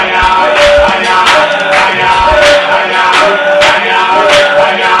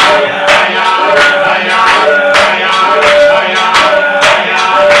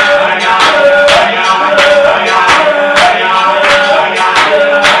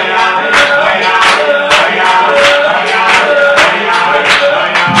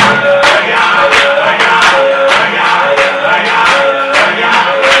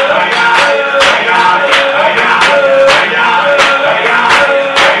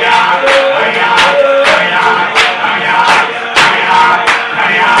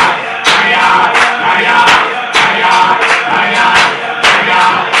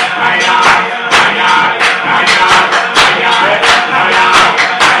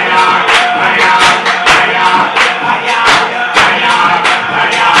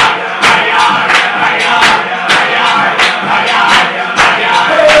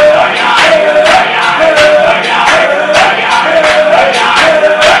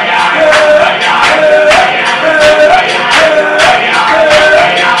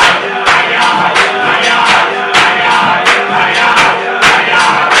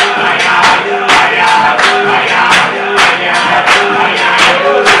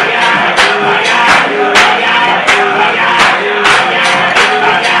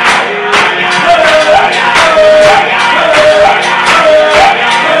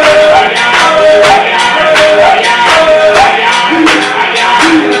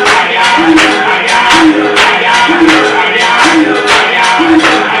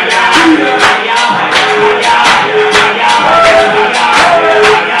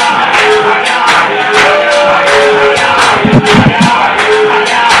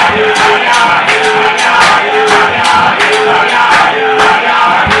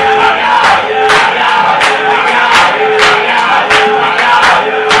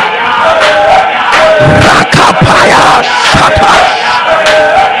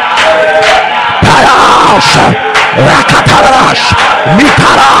Rakatarash,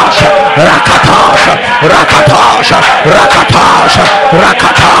 Mitarash, Rakatash, Rakatash, Rakatash,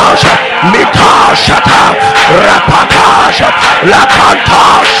 Rakatash, Mitashata, Rapatash,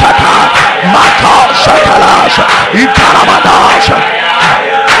 Lakantashata, Matashatash, Itarabadash,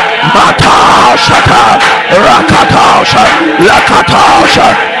 Matashata, Rakatasha, Lakatasha,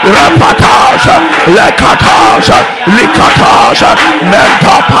 Rapatasha, Lakatasha, Likatasha,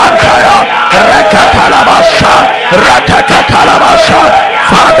 Mentapantaya, Rakatalabasha, Ratakatalabasha.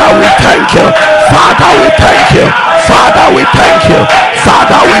 Father, we thank you. Father, we thank you. Father, we thank you.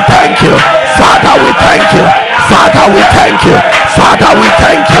 Father, we thank you. Father, we thank you. Father, we thank you. Father, we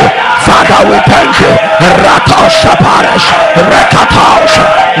thank you. Father, we thank you. Ratasha Parish, Rekatash,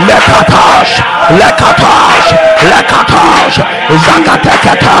 Lekatash, Lekatash, Lekatash,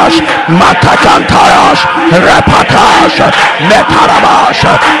 Zakatekatash, Matakantayash, Repatash, Metarabash,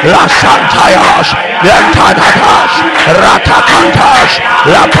 Lasantayash, Lentadatash, Ratakantash,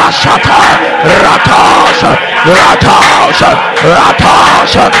 Lapashata, Ratash, Ratash,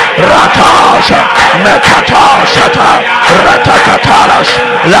 Ratash, Ratash, Metatashata, Ratakatalash,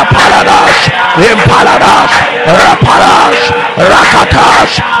 Lapaladash, Impaladash, Rapalash,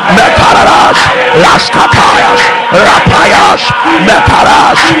 Rakatash, Metarash, Laskatayash, Rapayash,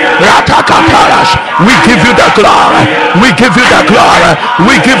 Metarash, Ratakatayash. We give you the glory. We give you the glory.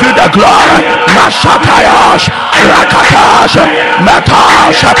 We give you the glory. Mashatayash, Rakatash,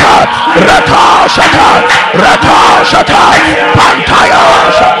 Metashata, Ratashata, Ratashata,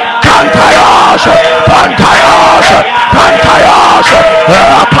 Pantayash, Pantayash, Pantayash, Pantayash,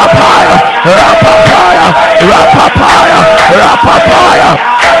 Rapapaya, Rapapaya, Rapapaya, Rapapaya,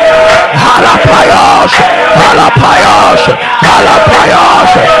 Halapayash, Halapayash,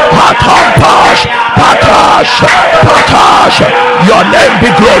 Halapayash, Patampash, Patash, Patash. Your name be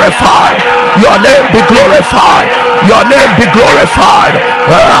glorified. Your name be glorified. Your name be glorified.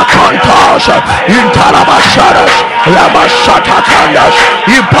 Rakantash, Intarabasharas, Lamashatakandas,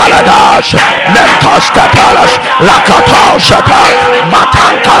 Impaladash, Mentas Katalash, Lakatoshata,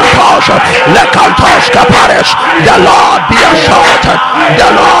 Matankantosh, Lekantosh Kaparesh. The Lord be exalted. The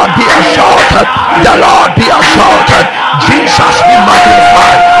Lord be exalted. The Lord be exalted. Jesus be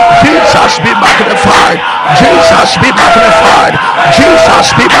magnified. Jesus be magnified. Jesus be magnified.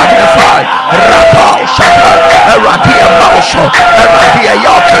 Jesus be magnified. Rakoshata, Eradia Mauso, Eradia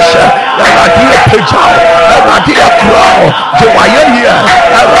Yakasha, Eradia Pijal, Eradia Crow, Joaya,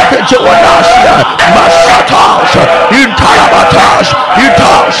 Eradia Joanasia, Masatash, Intalabatash,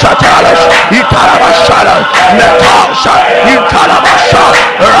 Itasatalas, Italabashala, Natasha, Intalabasha,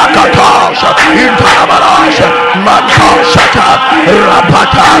 Rakatash, Intalabalash, Mantashata,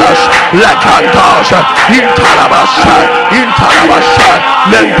 Rapatalas, Lakantash, Intalabasha, Intalabasha,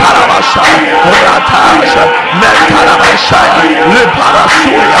 Mentalabasha, Ratasha, Mentalabasha,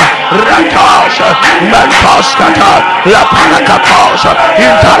 Liparasuya, Ratasha, Mentaskata, Lapanakatasha,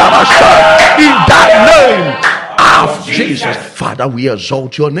 Intalabasha. In that name of Jesus, Father, we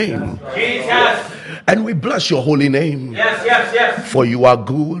exalt your name. Jesus. And we bless your holy name. Yes, yes, yes. For you are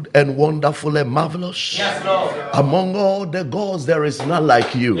good and wonderful and marvelous. Yes, Lord. Among all the gods, there is none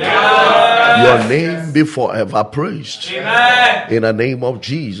like you. Yes. Your name be forever praised. Amen. In the name of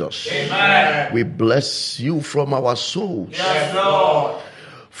Jesus. Amen. We bless you from our souls. Yes, Lord.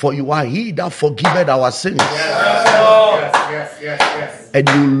 For you are he that forgiveth our sins. Yes, Lord. Yes, yes, yes. And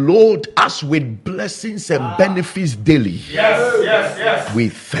you load us with blessings and benefits daily. Yes, yes, yes. We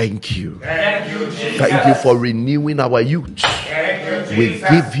thank you. Thank you, Jesus. Thank you for renewing our youth. Thank you, We Jesus.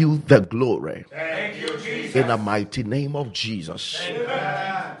 give you the glory. Thank you, Jesus. In the mighty name of Jesus.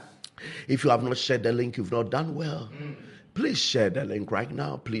 Amen. If you have not shared the link, you've not done well. Please share the link right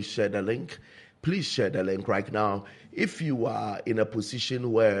now. Please share the link. Please share the link right now. If you are in a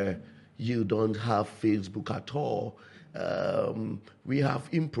position where you don't have Facebook at all, we have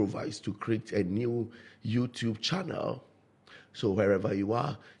improvised to create a new YouTube channel. So wherever you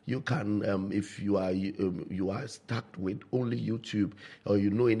are, you can, if you are stuck with only YouTube, or you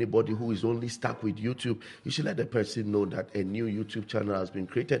know anybody who is only stuck with YouTube, you should let the person know that a new YouTube channel has been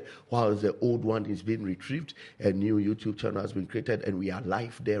created. While the old one is being retrieved, a new YouTube channel has been created, and we are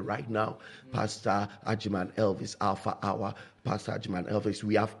live there right now. Pastor Ajiman Elvis Alpha Hour Pastor Ajman Elvis,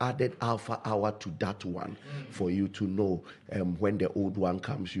 we have added Alpha Hour to that one for you to know when the old one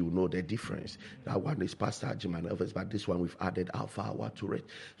comes, you know the difference. That one is Pastor Ajman Elvis, but this one we've added Alpha Hour to it.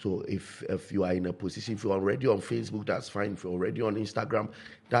 So if you are in a position, if you're already on Facebook, that's fine. If you're already on Instagram,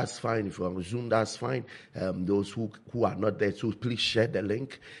 that's fine. If you're on Zoom, that's fine. Those who are not there, so please share the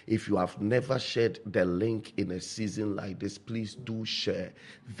link. If you have never shared the link in a season like this, please do share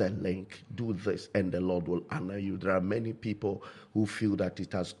the link. Do this, and the Lord will honor you. There are many people who feel that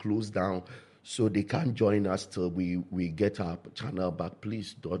it has closed down, so they can't join us till we get our channel back.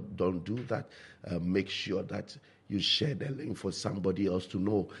 Please don't do that. Make sure that you share the link for somebody else to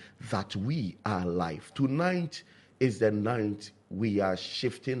know that we are live. Tonight is the night we are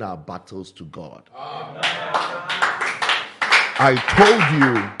shifting our battles to God.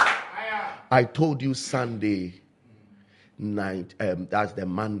 I told you Sunday night, that's the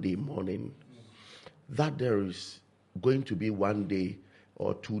Monday morning, that there is going to be one day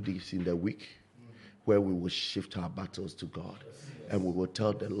or 2 days in the week where we will shift our battles to God. And we will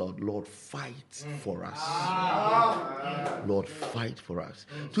tell the Lord, fight for us. Lord, fight for us.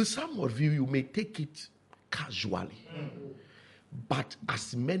 To some of you, you may take it casually. But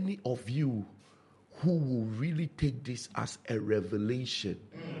as many of you who will really take this as a revelation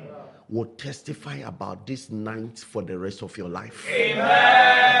will testify about this night for the rest of your life.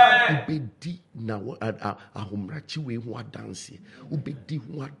 Amen. Ubedi na ahomrachi we ho adanse. Ubedi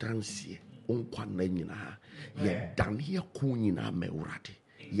ho adanse onkwa na nyina. Ye dane ko nyina mewrade.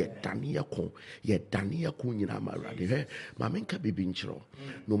 Ye dane ko nyina mewrade. Ma menka bibi nchiro.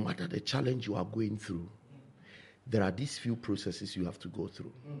 No matter the challenge you are going through, there are these few processes you have to go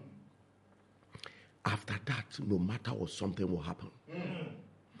through. After that, no matter what, something will happen.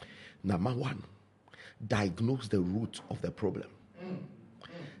 Number one, diagnose the root of the problem.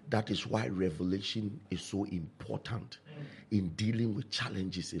 That is why revelation is so important in dealing with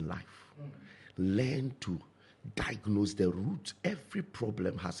challenges in life. Learn to diagnose the root. Every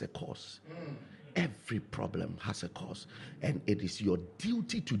problem has a cause. Every problem has a cause. And it is your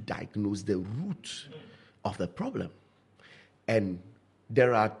duty to diagnose the root of the problem. And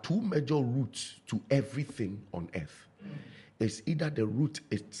there are two major roots to everything on earth. It's either the root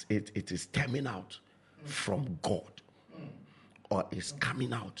it is stemming out from God, or is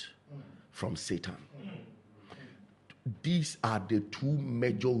coming out from Satan. These are the two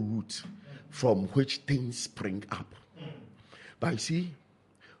major roots from which things spring up. But you see,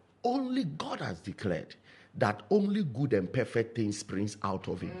 only God has declared that only good and perfect things springs out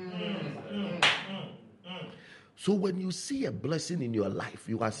of him. So when you see a blessing in your life,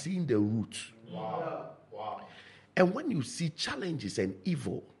 you are seeing the root. Wow. And when you see challenges and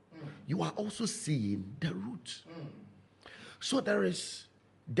evil, you are also seeing the root. So there is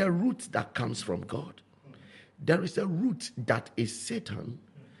the root that comes from God. There is a root that is Satan,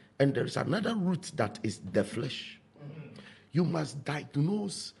 and there is another root that is the flesh. You must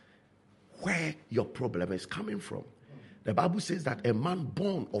diagnose where your problem is coming from. The Bible says that a man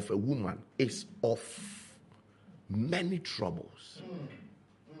born of a woman is of many troubles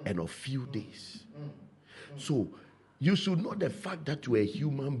and of few days. So you should know the fact that you are a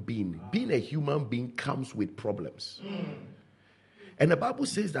human being. Being a human being comes with problems. And the Bible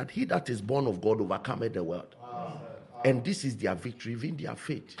says that he that is born of God overcometh the world. And this is their victory, even their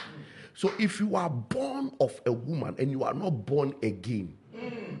faith. So if you are born of a woman and you are not born again,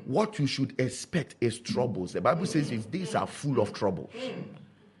 what you should expect is troubles. The Bible says his days are full of troubles.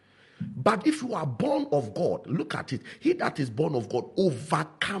 But if you are born of God, look at it. He that is born of God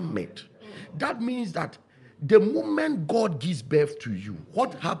overcometh. That means that the moment God gives birth to you,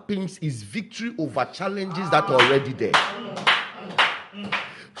 what happens is victory over challenges that are already there.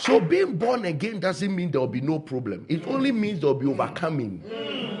 So being born again doesn't mean there will be no problem. It only means there will be overcoming.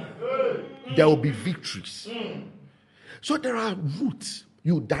 There will be victories. So there are roots.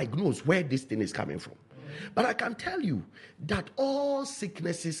 You diagnose where this thing is coming from. But I can tell you that all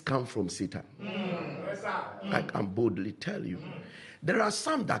sicknesses come from Satan. I can boldly tell you. There are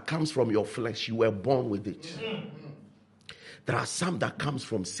some that comes from your flesh. You were born with it. There are some that comes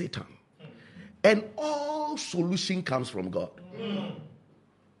from Satan. And all solution comes from God.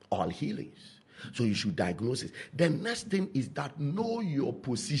 All healings. So you should diagnose it. The next thing is that know your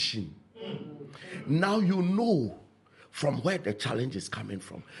position. Now you know from where the challenge is coming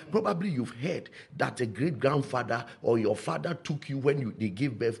from. Probably you've heard that a great-grandfather or your father took you when they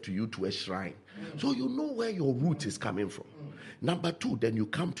gave birth to you to a shrine. So you know where your root is coming from. Number two, then you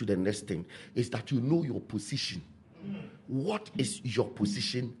come to the next thing, is that you know your position. What is your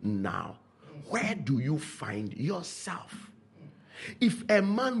position now? Where do you find yourself? If a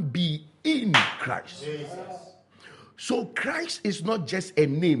man be in Christ. So Christ is not just a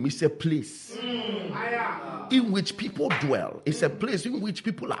name, it's a place in which people dwell. It's a place in which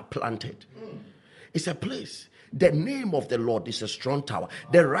people are planted. It's a place. The name of the Lord is a strong tower.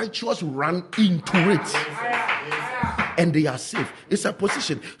 The righteous run into it and they are safe. It's a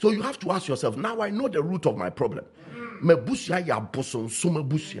position. So you have to ask yourself, now I know the root of my problem. Mebusia ya boson suma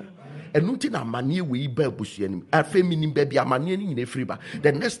busia.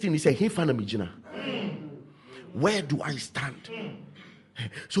 The next thing is a where do I stand?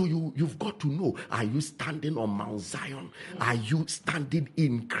 So you've got to know, are you standing on Mount Zion? Are you standing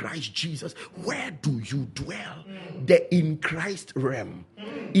in Christ Jesus? Where do you dwell? The in Christ realm.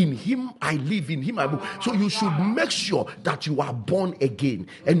 In him I live, in him I move. So you should make sure that you are born again,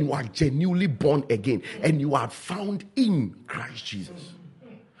 and you are genuinely born again, and you are found in Christ Jesus.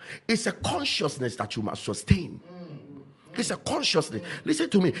 It's a consciousness that you must sustain. It's a consciousness. Listen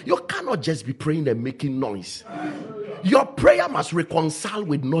to me. You cannot just be praying and making noise. Your prayer must reconcile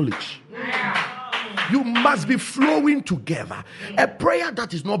with knowledge. You must be flowing together. A prayer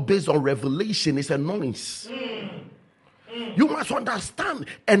that is not based on revelation is a noise. You must understand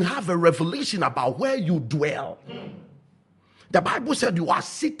and have a revelation about where you dwell. The Bible said you are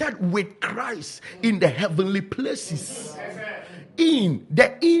seated with Christ in the heavenly places. In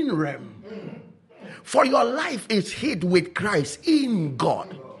the in realm. For your life is hid with Christ in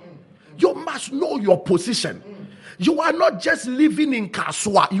God. You must know your position. You are not just living in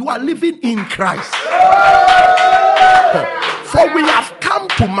Kaswa, you are living in Christ. For we have come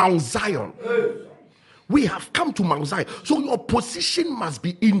to Mount Zion. We have come to Mount Zion. So your position must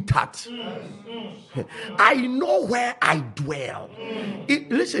be intact. I know where I dwell.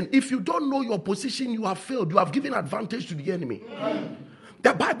 Listen, if you don't know your position, you have failed. You have given advantage to the enemy.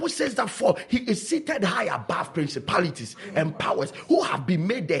 The Bible says that for he is seated high above principalities and powers who have been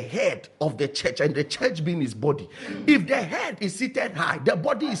made the head of the church, and the church being his body. If the head is seated high, the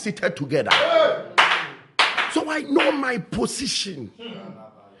body is seated together. So I know my position.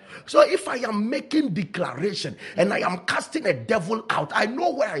 So if I am making declaration and I am casting a devil out, I know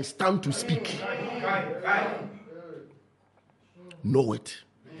where I stand to speak. Know it.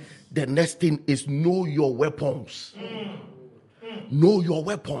 The next thing is know your weapons. Know your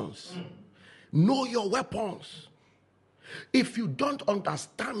weapons. Know your weapons. If you don't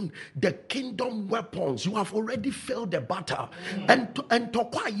understand the kingdom weapons, you have already failed the battle. And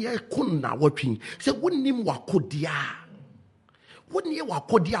tokwaye kunna wapin. Say wunim wakodia. Wunim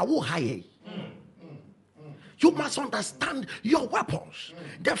wakodia wo haye. You must understand your weapons.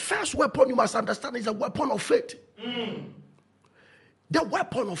 The first weapon you must understand is a weapon of faith. The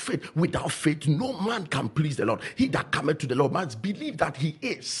weapon of faith. Without faith, no man can please the Lord. He that cometh to the Lord must believe that he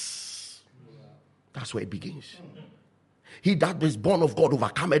is. That's where it begins. He that is born of God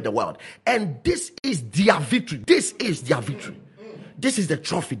overcometh the world. And this is their victory. This is their victory. This is the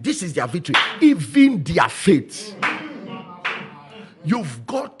trophy. This is their victory. Even their faith. You've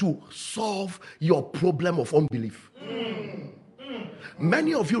got to solve your problem of unbelief.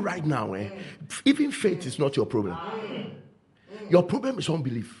 Many of you right now, even faith is not your problem. Your problem is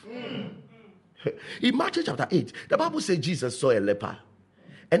unbelief. In Matthew chapter 8, the Bible says Jesus saw a leper.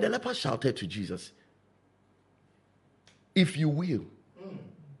 And the leper shouted to Jesus, if you will,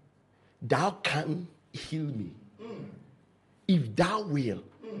 thou can heal me. If thou will,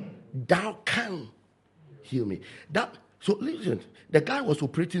 thou can heal me. So listen, the guy was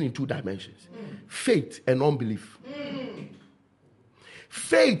operating in two dimensions. Faith and unbelief.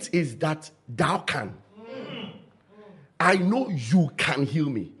 Faith is that thou can. I know you can heal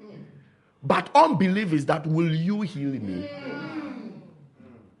me. But unbelief is that will you heal me?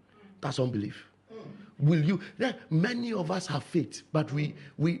 That's unbelief. Will you? Many of us have faith, but we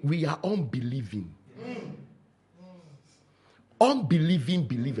are unbelieving. Unbelieving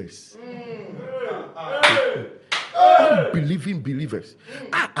believers. Unbelieving believers.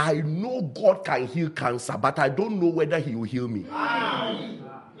 I know God can heal cancer, but I don't know whether he will heal me.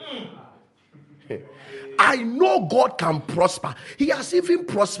 I know God can prosper. He has even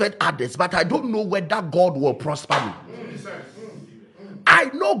prospered others, but I don't know whether God will prosper me. I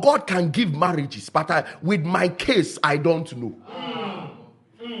know God can give marriages, but with my case, I don't know.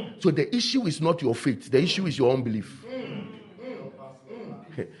 So the issue is not your faith. The issue is your unbelief.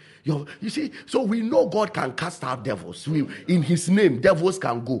 You see, so we know God can cast out devils. In his name, devils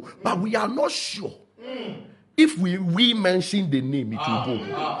can go. But we are not sure. If we mention the name, it will go.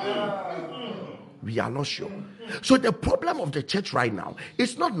 We are not sure. So the problem of the church right now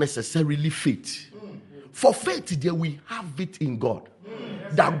is not necessarily faith. For faith, there we have it in God.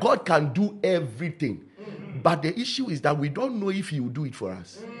 That God can do everything. But the issue is that we don't know if he will do it for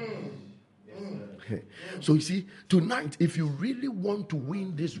us. So you see, tonight, if you really want to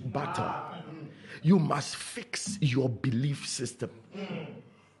win this battle, you must fix your belief system.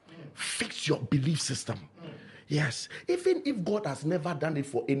 Fix your belief system. Yes. Even if God has never done it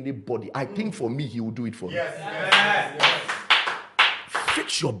for anybody, I think for me, he will do it for me.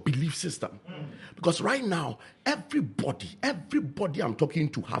 Fix your belief system. Because right now, everybody I'm talking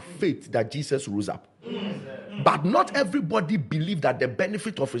to have faith that Jesus rose up. But not everybody believe that the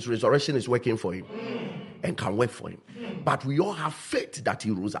benefit of his resurrection is working for him and can work for him. But we all have faith that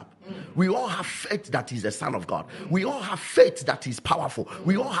he rose up. We all have faith that he's the Son of God. We all have faith that he's powerful.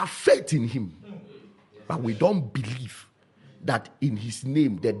 We all have faith in him. But we don't believe that in his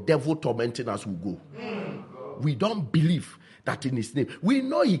name the devil tormenting us will go. We don't believe that in his name. We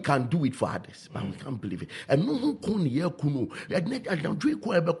know he can do it for others, but we can't believe it. And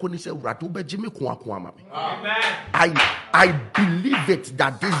I believe it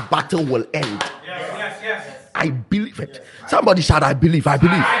that this battle will end. I believe it. Somebody shout, I believe. I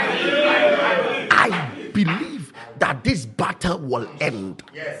believe that this battle will end.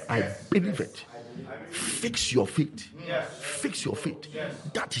 I believe it. Fix your feet. Fix your feet.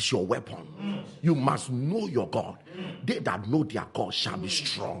 That is your weapon. You must know your God. They that know their God shall be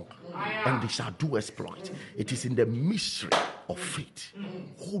strong, and they shall do exploit. It is in the mystery of faith.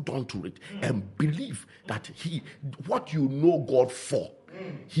 Hold on to it and believe that what you know God for,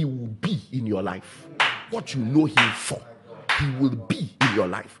 he will be in your life. What you know him for, he will be in your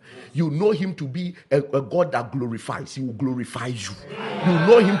life. You know him to be a God that glorifies, he will glorify you. You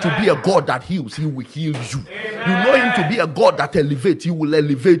know him to be a God that heals, he will heal you. You know him to be a God that elevates, he will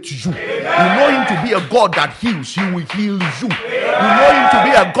elevate you. You know him to be a God that heals, he will heal you. You know him to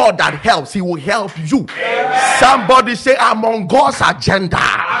be a God that helps, he will help you. Somebody say, I'm on God's agenda.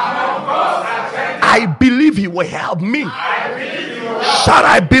 I believe he will help me. Shout,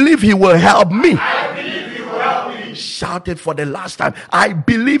 I believe he will help me. Shout it for the last time. I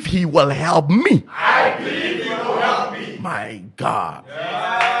believe he will help me. I believe he will help me. My God.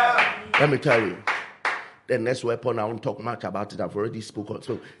 Let me tell you. The next weapon, I won't talk much about it. I've already spoken.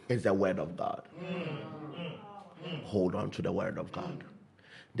 So it's the word of God. Hold on to the word of God.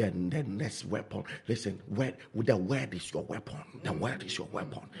 Then the next weapon. Listen, the word is your weapon. The word is your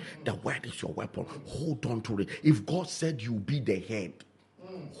weapon. The word is your weapon. Hold on to it. If God said you be the head,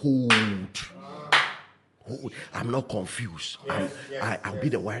 hold. I'm not confused. I'll be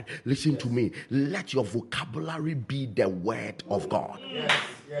the word. Listen to me. Let your vocabulary be the word of God.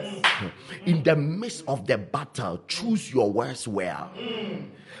 In the midst of the battle, choose your words well.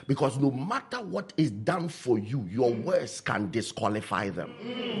 Because no matter what is done for you, your words can disqualify them.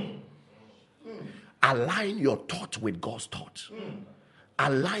 Align your thoughts with God's thoughts.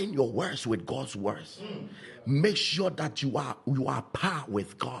 Align your words with God's words. Make sure that you are par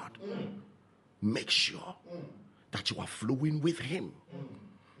with God. Make sure that you are flowing with him.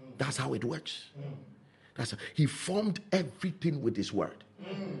 That's how it works. He formed everything with his word.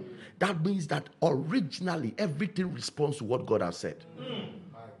 That means that originally everything responds to what God has said.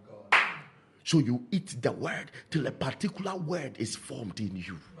 So you eat the word till a particular word is formed in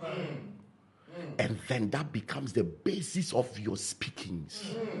you. And then that becomes the basis of your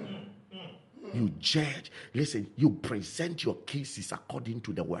speakings. You judge. Listen, you present your cases according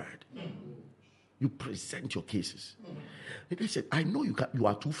to the word. You present your cases. Listen, I know you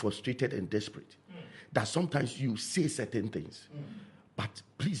are too frustrated and desperate that sometimes you say certain things. But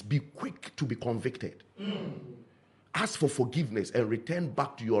please be quick to be convicted. Ask for forgiveness and return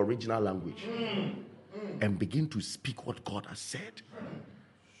back to your original language. And begin to speak what God has said.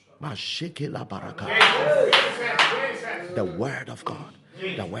 The word of God.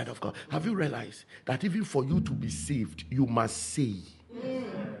 The word of God. Have you realized that even for you to be saved, you must say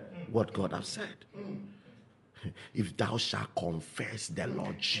what God has said? If thou shalt confess the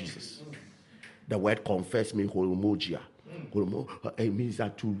Lord Jesus. The word confess means holomogia. It means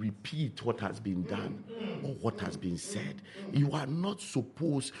that to repeat what has been done or what has been said. You are not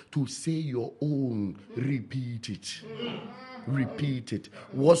supposed to say your own. Repeat it. Repeat it.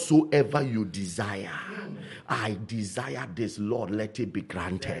 Whatsoever you desire. I desire this, Lord, let it be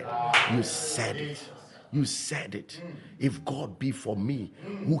granted. You said it. You said it. If God be for me,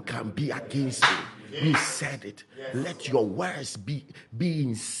 who can be against me? You said it. Let your words be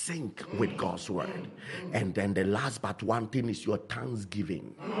in sync with God's word. And then the last but one thing is your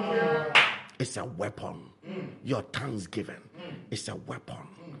thanksgiving. It's a weapon. Your thanksgiving is a weapon.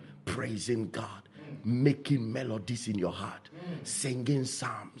 Praising God, making melodies in your heart, singing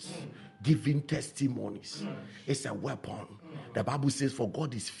psalms, giving testimonies. It's a weapon. The Bible says, for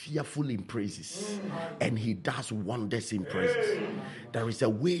God is fearful in praises, and he does wonders in praises. There is a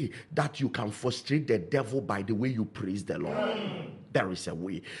way that you can frustrate the devil by the way you praise the Lord. There is a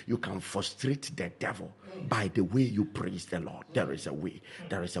way you can frustrate the devil by the way you praise the Lord. There is a way.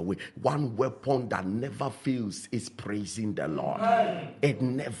 There is a way. One weapon that never fails is praising the Lord. It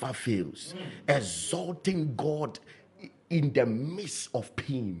never fails. Exalting God in the midst of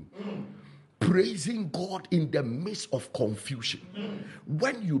pain. Praising God in the midst of confusion.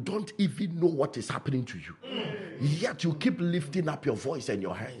 When you don't even know what is happening to you, yet you keep lifting up your voice and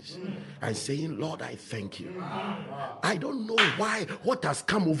your hands and saying, Lord, I thank you. I don't know why, what has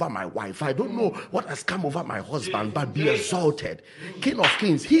come over my wife. I don't know what has come over my husband, but be exalted. King of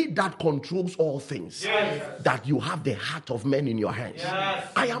kings, he that controls all things, that you have the heart of men in your hands.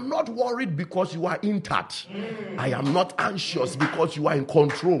 I am not worried because you are in touch. I am not anxious because you are in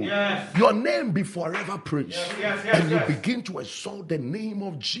control. Your name be forever praised. And you begin to exalt the name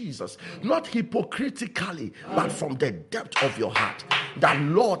of Jesus, not hypocritically, but from the depth of your heart. That,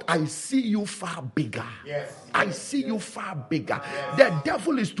 Lord, I see you far bigger. I see you far bigger. The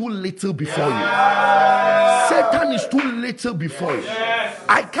devil is too little before you. Satan is too little before you.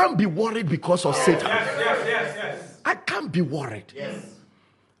 I can't be worried because of Satan. I can't be worried.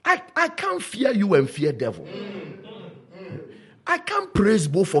 I can't fear you and fear devil. I can't praise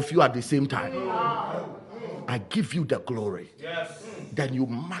both of you at the same time. I give you the glory. Then you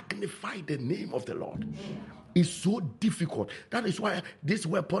magnify the name of the Lord. It's so difficult. That is why this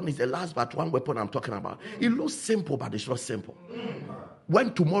weapon is the last but one weapon I'm talking about. It looks simple, but it's not simple.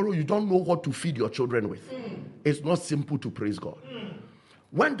 When tomorrow you don't know what to feed your children with, it's not simple to praise God.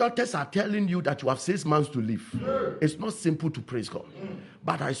 When doctors are telling you that you have 6 months to live, it's not simple to praise God.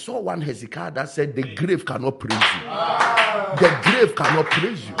 But I saw one Hezekiah that said, the grave cannot praise you. The grave cannot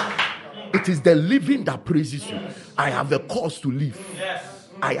praise you. It is the living that praises you. I have a cause to live.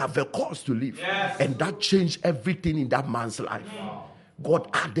 I have a cause to live. And that changed everything in that man's life. God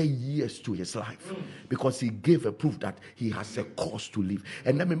added years to his life because he gave a proof that he has a cause to live.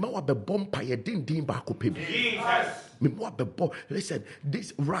 And then listen,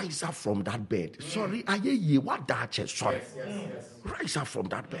 this rise up from that bed. Sorry, sorry. Rise up from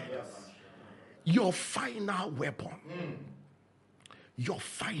that bed. Your final weapon. Your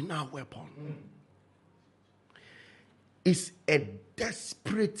final weapon is a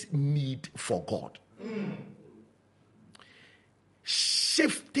desperate need for God.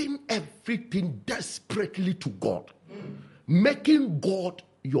 Shifting everything desperately to God. Making God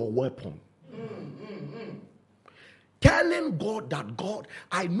your weapon. Telling God that, God,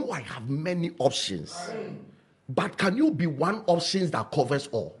 I know I have many options, but can you be one option that covers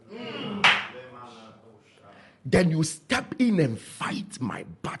all? Then you step in and fight my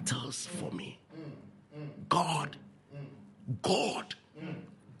battles for me. God, God,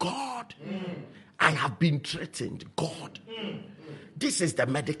 God, I have been threatened. God, this is the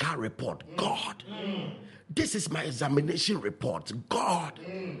medical report. God, this is my examination report. God,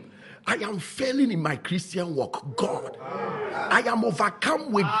 I am failing in my Christian walk. God, I am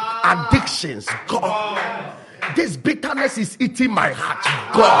overcome with addictions. God, this bitterness is eating my heart.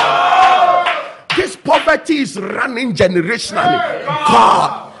 God, this poverty is running generationally.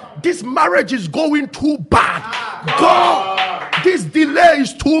 God, this marriage is going too bad. God, this delay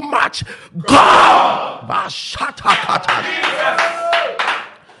is too much. God,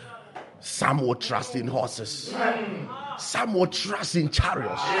 some will trust in horses, some will trust in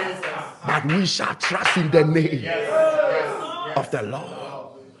chariots, but we shall trust in the name of the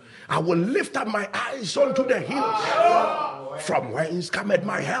Lord. I will lift up my eyes unto the hills, from whence cometh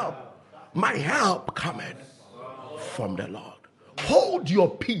my help. My help cometh from the Lord. Hold your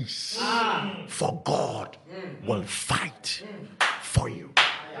peace, for God will fight for you.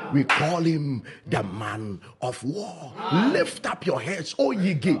 We call him the man of war. Lift up your heads, O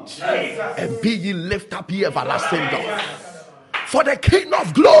ye gates, and be ye lift up, ye everlasting doors. For the King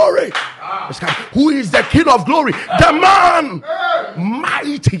of glory, who is the King of glory? The man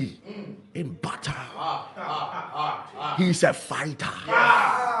mighty in battle. He's a fighter.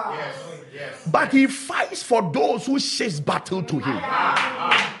 But he fights for those who chase battle to him.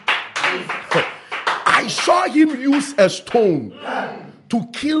 I saw him use a stone to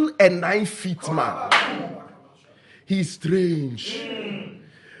kill a 9-foot man. He's strange.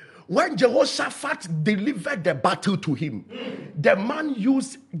 When Jehoshaphat delivered the battle to him, the man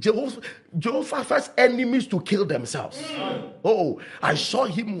used Jehoshaphat's enemies to kill themselves. Oh, I saw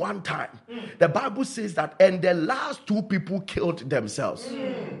him one time. The Bible says that, and the last 2 people killed themselves.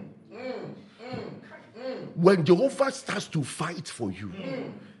 When Jehovah starts to fight for you,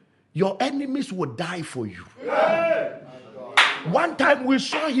 your enemies will die for you. One time we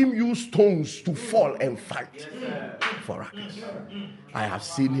saw him use stones to fall and fight for us. I have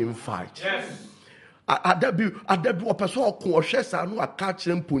seen him fight.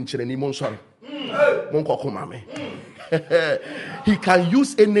 He can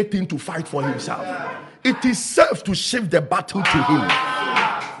use anything to fight for himself. It is safe to shift the battle to him.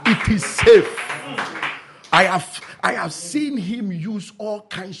 It is safe. I have seen him use all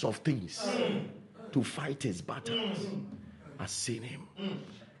kinds of things to fight his battles. I've seen him.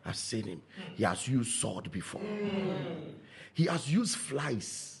 He has used sword before. He has used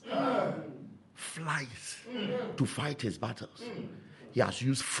flies to fight his battles. He has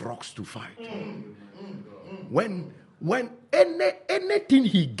used frogs to fight. When anything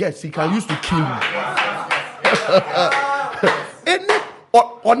he gets, he can use to kill you.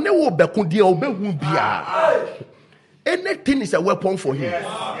 Anything is a weapon for him.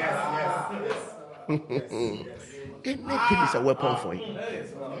 Anything is a weapon for him.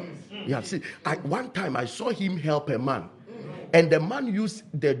 You have seen. One time I saw him help a man, and the man used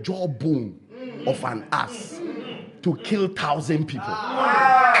the jawbone of an ass to kill 1,000 people.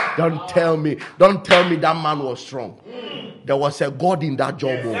 Don't tell me that man was strong. There was a God in that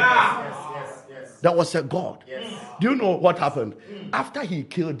jawbone. There was a God. Do you know what happened? After he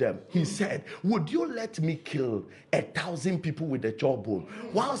killed them, he said, would you let me kill 1,000 people with the jawbone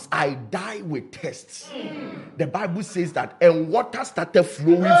whilst I die with tests? The Bible says that, and water started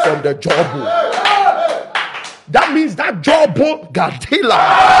flowing from the jawbone. That means that jawbone got healed.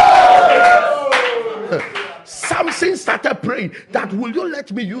 Samson started praying that, will you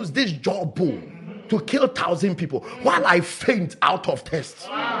let me use this jawbone to kill 1,000 people while I faint out of thirst?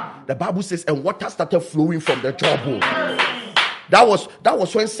 The Bible says, and water started flowing from the jawbone. That was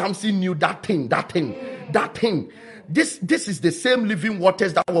when Samson knew that thing. This is the same living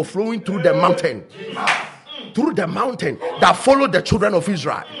waters that were flowing through the mountain that followed the children of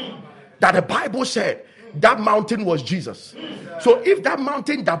Israel. That the Bible said that mountain was Jesus. So if that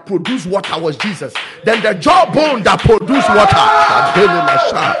mountain that produced water was Jesus, then the jawbone that produced water,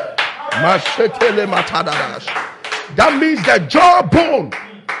 that means the jawbone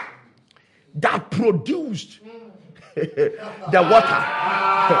that produced the water.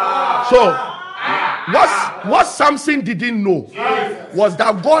 So what Samson didn't know was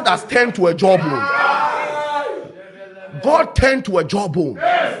that God has turned to a jawbone. God turned to a jawbone.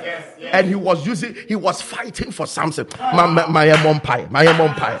 And he was fighting for Samson. My empire.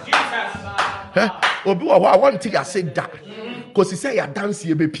 Obi I want to say that because he said, "Ya dance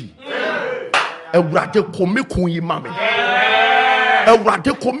ye bepi." Ewurade kome kun yi mame.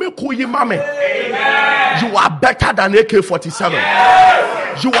 Ewurade kome kun yi mame. You are better than AK-47.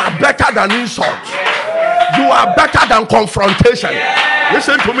 You are better than insult. You are better than confrontation.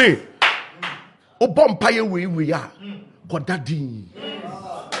 Listen to me. Obompaye we are. Godadin.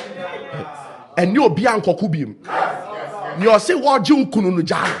 And you be an kokubim. You say what you kunu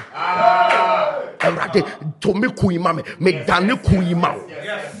jana. Erade to me kui mame, me dane kui mau.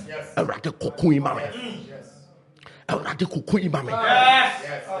 Erade kokui mame. Erade kokui mame.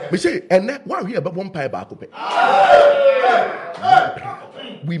 We say, and that one here but one pie back.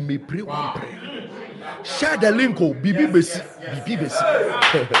 We may pray one prayer. Share the link, oh, Bibi Besi.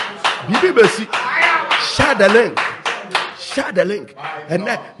 Share the link. Share the link. And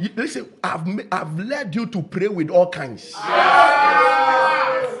then, listen, I've led you to pray with all kinds.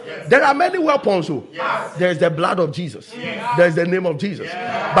 There are many weapons. So there's the blood of Jesus. There's the name of Jesus.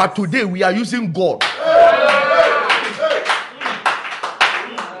 But today we are using God.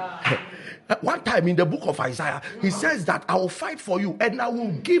 One time in the book of Isaiah, he says that I will fight for you and I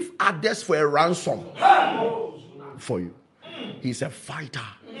will give others for a ransom for you. He's a fighter.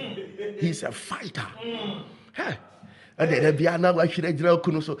 He's a fighter. Hey. And then now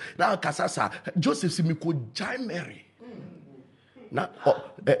Joseph Simiko Jai Mary. Now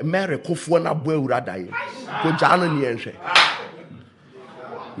Mary Kofuana Buradai.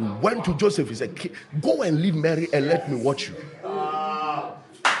 He went to Joseph. He said, go and leave Mary and let me watch you.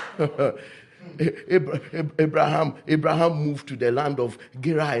 Abraham moved to the land of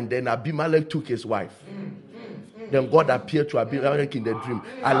Gerar, and then Abimelech took his wife. Then God appeared to Abimelech in the dream.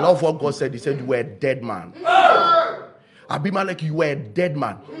 I love what God said. He said, you were a dead man. Abimelech, you were a dead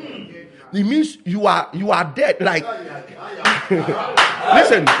man. It means you are dead. Like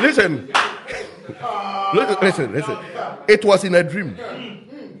listen. It was in a dream.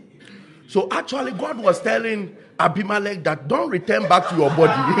 So actually God was telling Abimelech that don't return back to your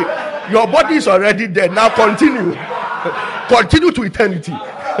body. Your body is already dead. Now continue to eternity.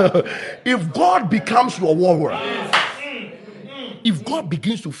 If God becomes your warrior, If God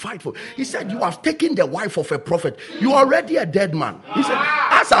begins to fight for, he said, you have taken the wife of a prophet. You are already a dead man. He said,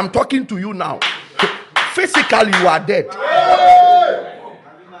 as I'm talking to you now, physically you are dead.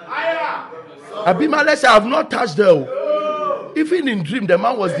 Abimelech said, I have not touched her. Even in dream, the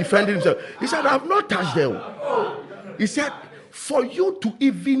man was defending himself. He said, I have not touched her. He said, for you to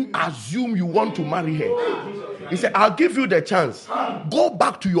even assume you want to marry her, he said, I'll give you the chance. Go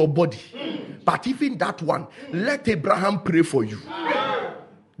back to your body. But even that one, let Abraham pray for you.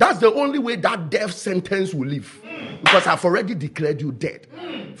 That's the only way that death sentence will leave. Because I've already declared you dead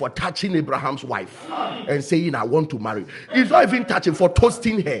for touching Abraham's wife and saying, I want to marry. He's not even touching, for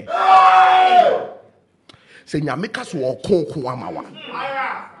toasting her. Say, Nyameka's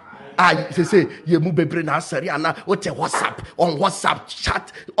I say you move na Sariana, what's a WhatsApp on WhatsApp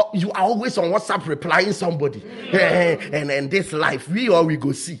chat. You are always on WhatsApp replying somebody. And this life, we all we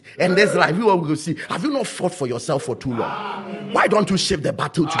go see. And this life, we all we go see. Have you not fought for yourself for too long? Why don't you shift the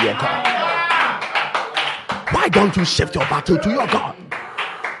battle to your God? Why don't you shift your battle to your God?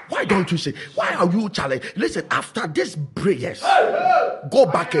 Why don't you say, why are you challenged? Listen, after this prayers, go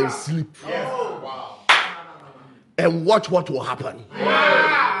back and sleep. And watch what will happen.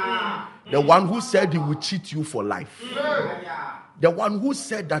 The one who said he will cheat you for life. The one who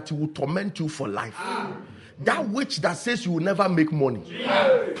said that he will torment you for life. That witch that says you will never make money.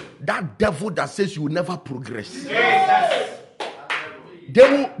 That devil that says you will never progress.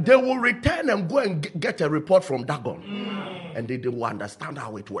 They will return and go and get a report from Dagon. And they will understand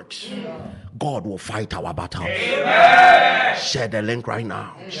how it works. God will fight our battle. Share the link right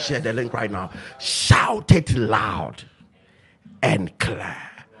now. Share the link right now. Shout it loud and clear.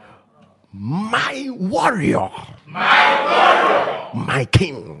 My warrior, my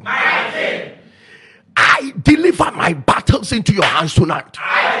king, I deliver my battles into your hands tonight.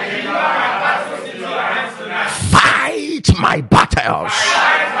 Fight my battles.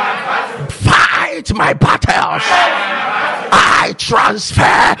 Fight my battles. I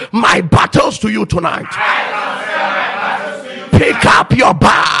transfer my battles to you tonight. Pick up your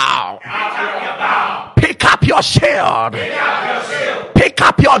bow. Pick up your shield. Pick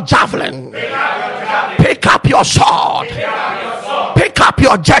up your javelin. Pick up your sword. Pick up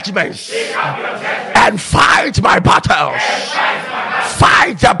your judgments. And fight my battles.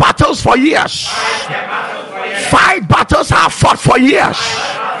 Fight the battles for years. Fight battles I have fought for years.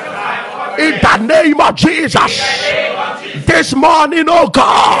 In the name of Jesus. This morning, oh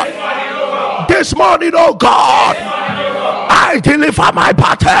God. This morning, oh God. I deliver my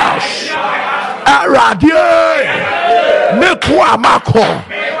battles. Mekwa mako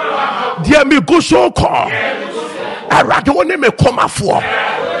dia miguso ko arade woni mekomafo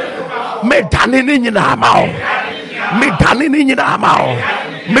me dane ni nyina ma o me dane ni nyina ma o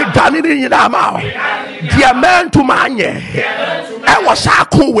me dane ni nyina ma o dia mentu manye e wo sa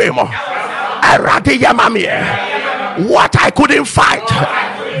ko we mo arade yamame. What I couldn't fight,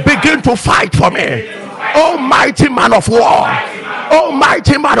 begin to fight for me. Almighty man of war,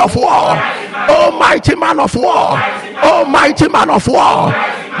 almighty man of war, almighty man of war, almighty man of war.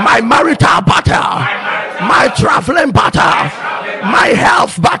 My marital battle, my traveling battle, my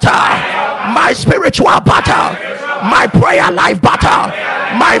health battle, my spiritual battle, my prayer life battle,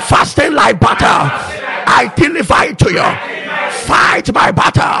 my fasting life battle, I deliver it to you. Fight my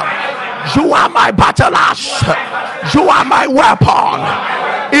battle. You are my battle axe. You are my weapon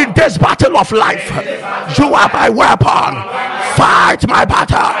in this battle of life. You are my weapon. Fight my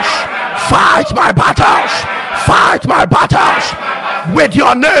battles. Fight my battles. Fight my battles with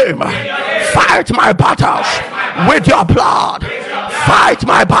your name. Fight my battles with your blood. Fight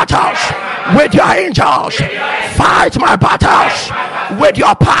my battles with your angels. Fight my battles with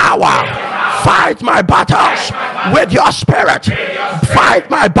your power. Fight my battles with your spirit. Fight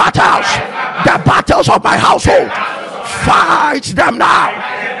my battles, the battles of my household. Fight them now,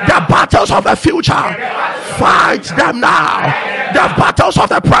 the battles of the future. Fight them now, the battles of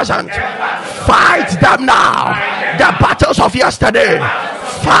the present. Fight them now, the battles of yesterday.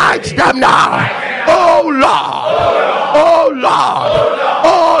 Fight them now. Oh Lord, oh Lord,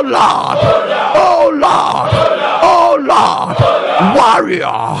 oh Lord, oh Lord, oh Lord,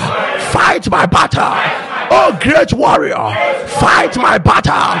 warrior. Fight my battle, oh great warrior. Fight my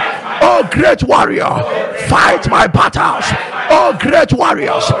battle, oh great warrior. Fight my battles, oh great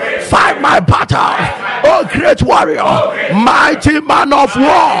warriors. Fight my battle, oh great warrior. Mighty man of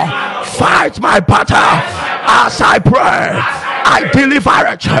war. Fight my battle. As I pray, I deliver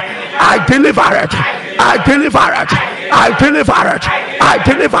it. I deliver it. I deliver it. I deliver it. I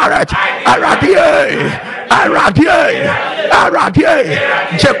deliver it. Aradie,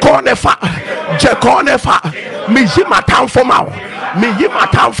 Jekonefa, Mizima town for now. Me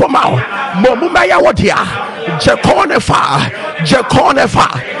yimatan for mau. Momumaya wadia. Jekonefa.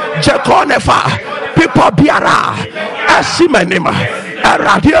 People biara. Asimenima.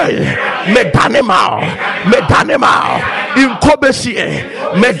 Eradie. Medanema. Inkobesie.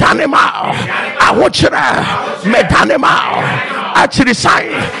 Medanema. Awochire. Medanema. Achirisai.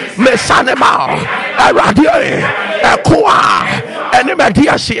 Mesanema. Eradie. Ekua.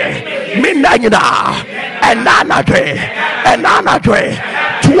 Enimediasie. Minanyina. Enanadre.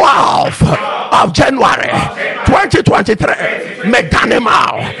 12 of January 2023. Medanema.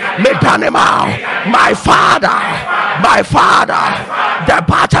 My father. The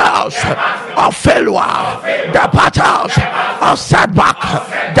battles of failure, the battles of setback,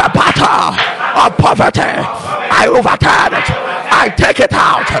 the battle of poverty, I overturn it. I take it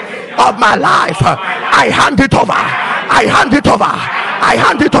out of my life. I hand it over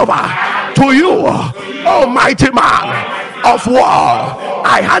to you, Almighty man of war.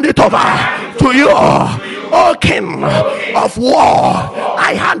 I hand it over to you, O King of war.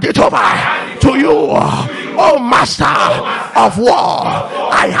 I hand it over to you, O Master of war.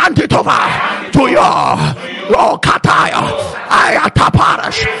 I hand it over to you, O Kataya. I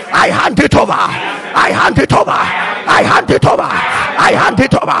Ataparas. I hand it over.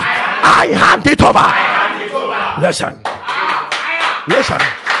 Listen.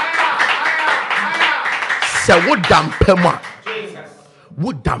 Se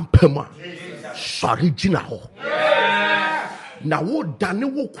wodampema sorry gina ho na wodane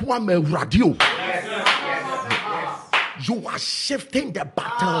wokuama radio. You are shifting the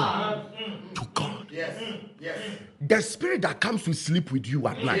battle to God. The spirit that comes to sleep with you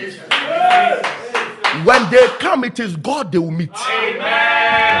at night, when they come, it is God they will meet.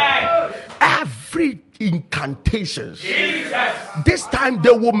 Every incantations, this time they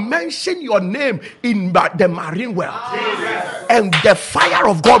will mention your name in the marine world, and the fire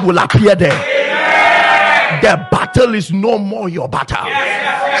of God will appear there. The battle is no more your battle.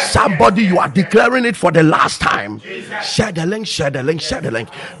 Somebody, you are declaring it for the last time. Share the link.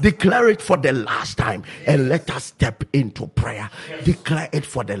 Declare it for the last time, and let us step into prayer. Declare it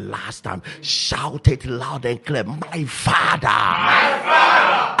for the last time. Shout it loud and clear. My Father,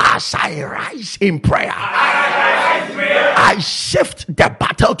 as I rise in prayer, I shift the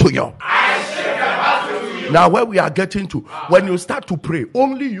battle to you. Now, where we are getting to, when you start to pray,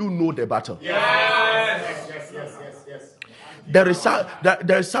 only you know the battle. There is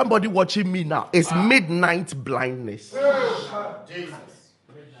somebody watching me now. It's midnight blindness.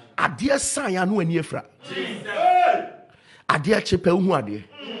 Adia sayanu eniefra. Adia chepe uhu ade.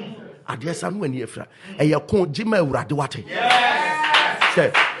 Adia sanu eniefra. Eya kon jima urade wate.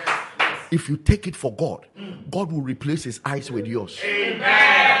 Say, if you take it for God, God will replace his eyes with yours.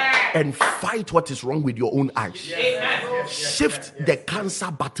 And fight what is wrong with your own eyes. Shift the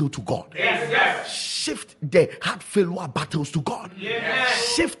cancer battle to God. Shift the heart failure battles to God.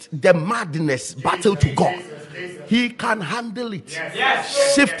 Shift the madness battle to God. He can handle it.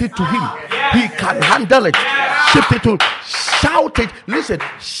 Shift it to him. He can handle it. Shift it to him. Shout it. Listen,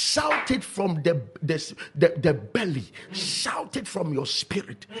 shout it from the belly. Shout it from your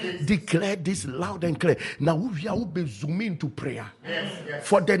spirit. Declare this loud and clear. Now we will be zooming into prayer.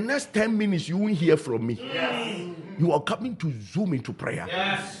 For the next 10 minutes, you won't hear from me. You are coming to zoom into prayer.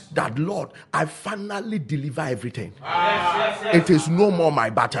 That Lord, I finally deliver everything. It is no more my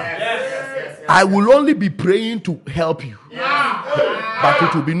battle. I will only be praying to help you, but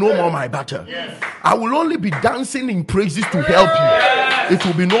it will be no more my battle. I will only be dancing in praises to help you. It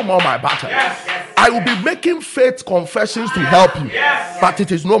will be no more my battle. I will be making faith confessions to help you, but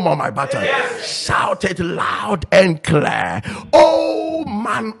it is no more my battle. Shout it loud and clear. Oh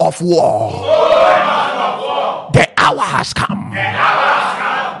man of war, the hour has come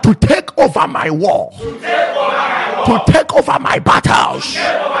to take over my war, to take over my battles,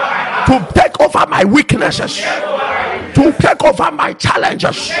 to take over my weaknesses, to take over my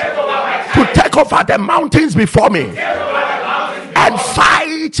challenges, to take over the mountains before me and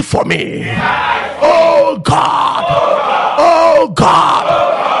fight for me. Oh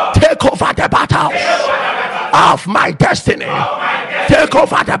God, take over the battles of my destiny. Take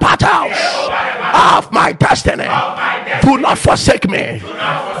over the battles of my destiny. Do not forsake me.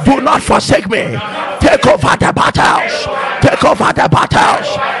 Do not forsake me. Take over the battles. Take over the battles.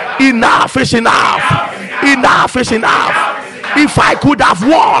 Enough is enough. Enough is enough. If I could have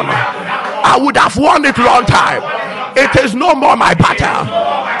won, I would have won it long time. It is no more my battle.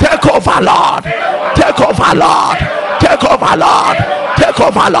 Take over, Lord. Take over, Lord. Take over, Lord. Take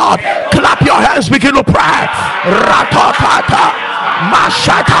over, Lord. Clap your hands, begin to pray. Ratatata.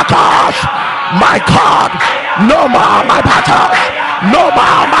 Mashatatas. My God. No more my battles. No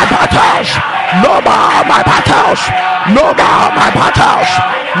more my battles. No more my battles. No more my battles.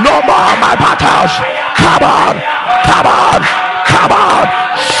 No more my battles. Come on. Come on. Come on.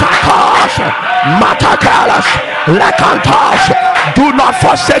 Shakas. Matakalas. Lekantas. Do not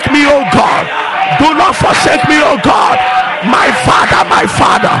forsake me, O God. Do not forsake me, O God. My Father, my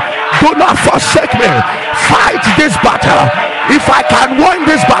Father. Do not forsake me. Fight this battle. If I can win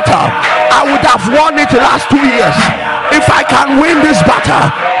this battle, I would have won it last 2 years. If I can win this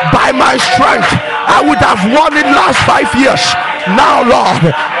battle by my strength, I would have won it last 5 years. Now,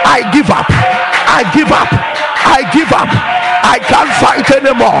 Lord, I give up. I give up. I give up. I can't fight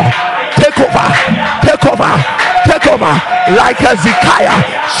anymore. Take over. Take over. Take over. Like Hezekiah,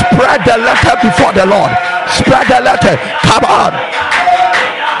 spread the letter before the Lord. Spread the letter. Come on.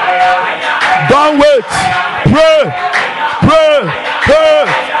 Don't wait. Pray. Pray. Pray.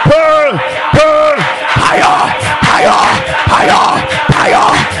 Pray. Pray. Higher. Higher. Higher. Higher.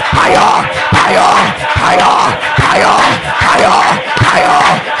 Higher. Higher. Higher. Higher. Higher. Higher.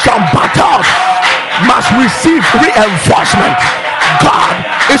 Some battles must receive reinforcement. God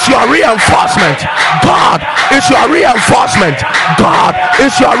is your reinforcement. God is your reinforcement. God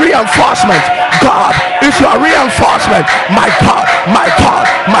is your reinforcement. God is your reinforcement. My God, my God,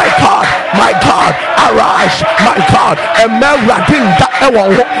 my God, my God, arise, my God. Emeralding that ewo,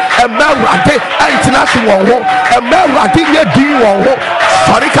 emeralding international wo, emeralding ye di wo.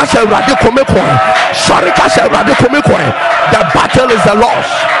 Sorry ka se rade kome ko. Sorry ka se rade kome ko. The battle is the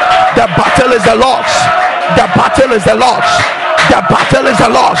Lord's. The battle is the Lord's. The battle is the Lord's. The battle is the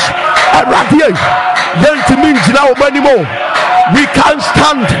Lord's. We can't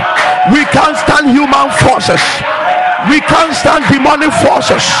stand. We can't stand human forces. We can't stand demonic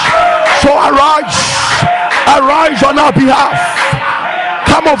forces. So arise. Arise on our behalf.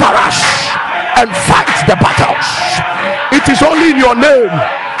 Come over us and fight the battles. It is only in your name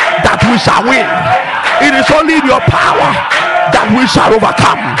that we shall win. It is only in your power that we shall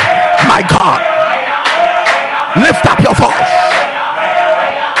overcome. My God, lift up your voice.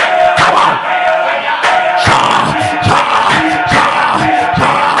 Come on.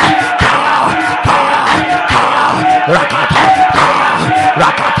 Rakata,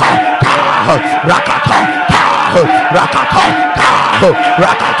 rakata, rakata, rakata, rakata,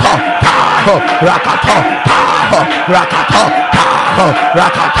 rakata, rakata, rakata,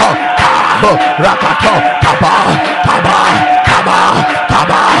 rakata, taba, taba, taba,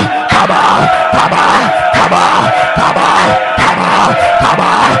 taba, taba, taba, taba, taba, taba,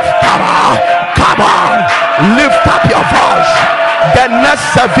 taba, taba. Come on, lift up your voice. The next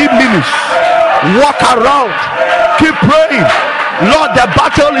 7 minutes, walk around, keep praying. Lord, the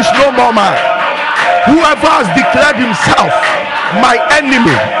battle is no more mine. Whoever has declared himself my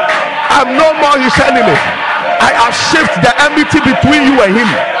enemy, I'm no more his enemy. I have shifted the enmity between you and him.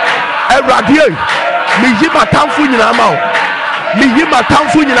 Eradiye, mi yima tamfu nyina ma o. Mi yima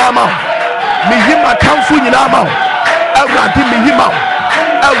tamfu nyina ma o. Mi yima tamfu nyina ma o. Eradi mi yima o.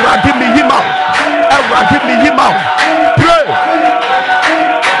 Eradi mi yima o. Eradi mi yima o. Pray.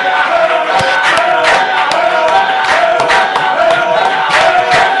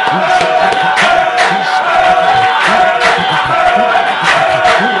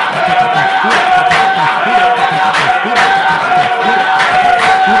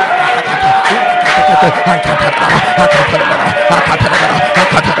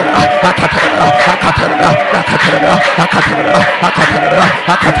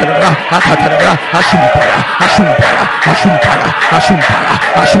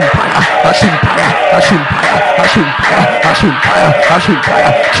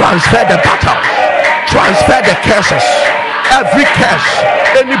 Transfer the battle, transfer the curses, every curse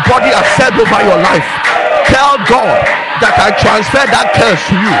anybody has said over your life. Tell God that I transfer that curse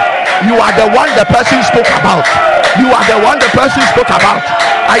to you. You are the one the person spoke about. You are the one the person spoke about.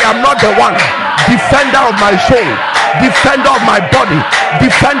 I am not the one. Defender of my soul, defender of my body,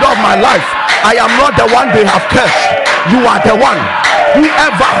 defender of my life. I am not the one they have cursed. You are the one.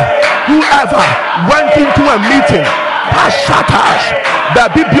 Whoever went into a meeting, Pashatash, the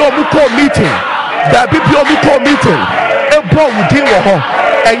Bibiomuko meeting, the Bibiomuko meeting, Ebo Udinwo,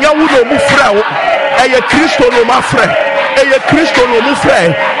 and Yawuno Mufre, and a Christo no Mafre, and a Christo no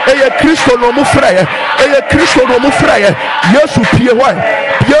Mufre, and a Christo no Mufre, and a Christo no Mufre, Yesu Piewa,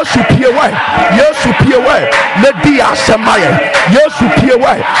 Yesu Piewa, Yesu Piewa, Media Samaya, Yesu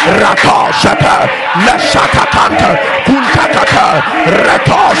Piewa, Rata Shata, Nashatatanta, Kuntatata,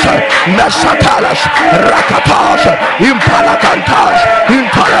 Ratos, Nasatalas, Rakatas, Impalatantas,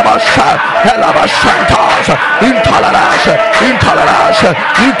 Intalabasha, Helabashantas, Intalaras, Intalaras,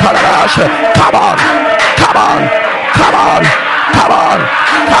 Intalaras. Come on. Come on, come on, come on,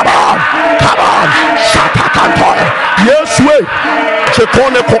 come on, come on. Shatakantoya. Yes, way.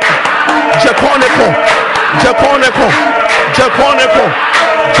 Jekoneko, Jekoneko, Jekoneko, Jekoneko,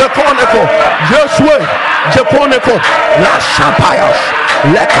 Jekoneko. Yes, way. Jekoneko. La Shampayas,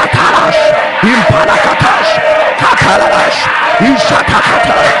 Lekatarash, Impalakatash, Katarash,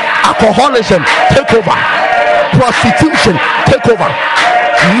 Ishatakata. Alcoholism, take over. Prostitution, take over.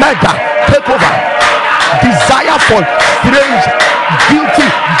 Murder, take over. Desire for strange, guilty,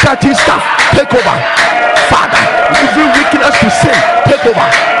 dirty stuff, take over. Father, every weakness to sin, take over.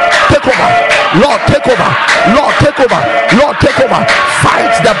 Take over. Lord, take over. Lord, take over. Lord, take over.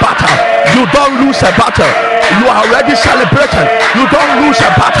 Fight the battle. You don't lose a battle. You are already celebrating. You don't lose a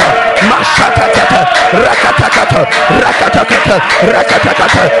battle. Mashatakata, rakatakata, rakatakata,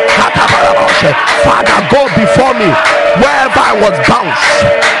 rakatakata, katabaraboshe. Father, go before me. Wherever I was bounced,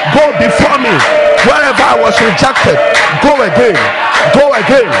 go before me. Wherever I was rejected, go again, go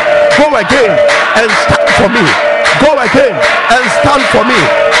again, go again, and stand for me. Go again and stand for me.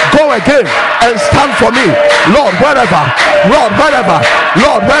 Go again and stand for me. Lord, wherever, Lord, wherever,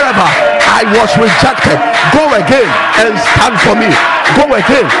 Lord, wherever I was rejected, go again and stand for me. Go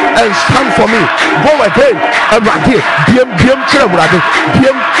again and stand for me. Go again and right here. Biem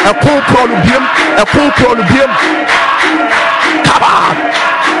a cool crown, a cool crown, come on.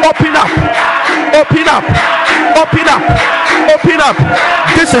 Open up, open up, open up, open up.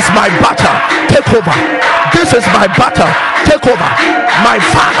 This is my battle. Take over. This is my battle. Take over. My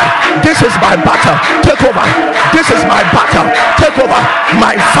Father, this is my battle. Take over. This is my battle. Take over.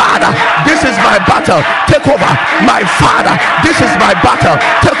 My Father, this is my battle. Take over. My Father, this is my battle.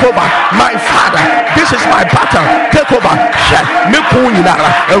 Take over. My Father, this is my battle. Take over.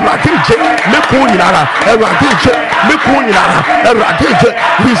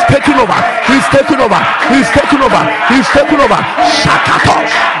 He's taking over. He's taking over. He's taking over. He's taking over.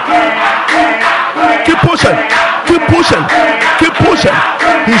 Shakatos. Keep pushing. Keep pushing. Keep pushing.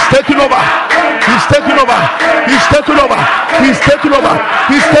 He's taking over. He's taking over. He's taking over. He's taking over.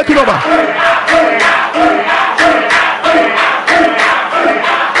 He's taking over.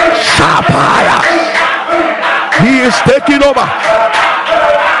 Shapaya. He is taking over.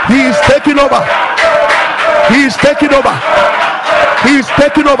 He is taking over. He is taking over. He is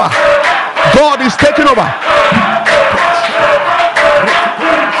taking over. God is taking over.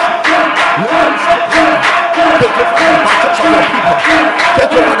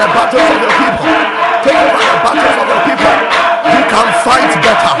 Take over the battles of your people. Take over the battles of your people. You can fight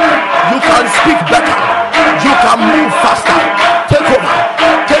better. You can speak better. You can move faster. Take over.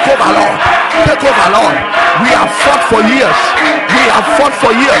 Take over, Lord. Take over, Lord. We have fought for years. We have fought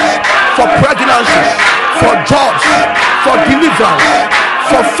for years. For pregnancies, for jobs, for deliverance,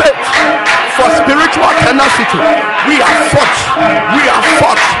 for faith, for spiritual tenacity. We have fought. We have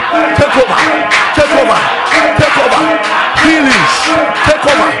fought. Take over. Take over. Take over. Healings. Take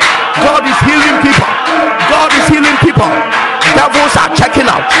over. God is healing people. God is healing people. Devils are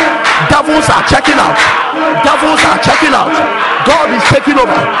checking out. Devils are checking out. Devils are checking out. God is taking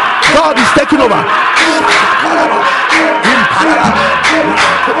over. God is taking over. God is taking over.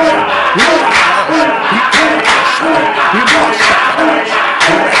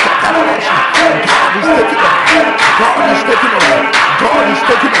 God is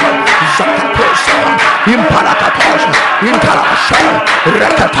taking over. Zakatosa, Impalatatos, Intarasha,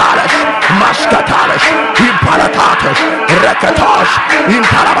 Rekatalis, Maskatalis, Impalatatos, Rekatos,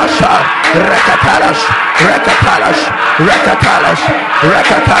 Intarabasha, Rekatalis, Rekatalis, Rekatalis,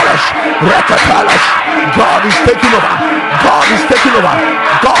 Rekatalis, Rekatalis. God is taking over. God is taking over.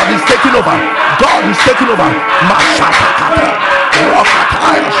 God is taking over. God is taking over. Mashatakata,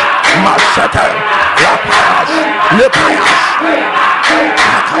 Rokatayas, Masata, Lapayas, Lipayas.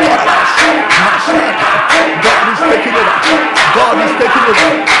 God is taking over. God is taking over.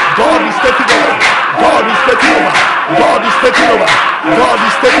 God is taking over. God is taking over. God is taking over. God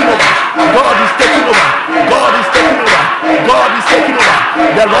is taking over. God is taking over. God is taking over. God is taking over.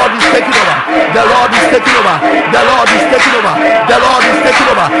 The Lord is taking over. The Lord is taking over. The Lord is taking over. The Lord is taking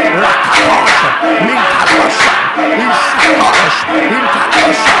over. Rakatosh, Minkalabasha, Insakash,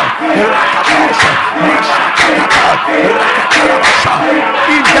 Inkalabasha, Rakatosh, Mashakata, Rakatarabasha.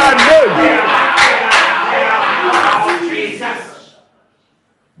 In the name of Jesus.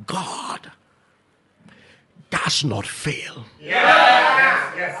 God does not fail. Yes.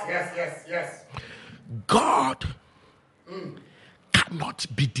 God cannot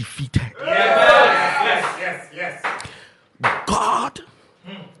be defeated. Yes. God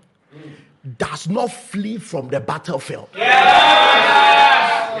does not flee from the battlefield.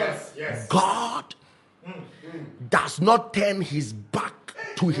 Yes. God not turn his back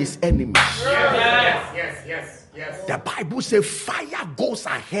to his enemies. Yes. The Bible says fire goes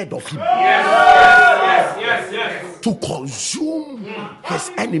ahead of him to consume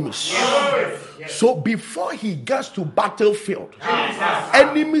his enemies. So before he gets to battlefield,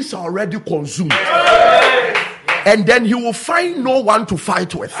 enemies are already consumed. And then he will find no one to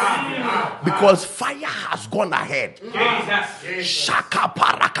fight with because fire has gone ahead. Shaka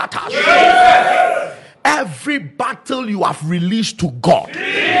parakata. Every battle you have released to God, the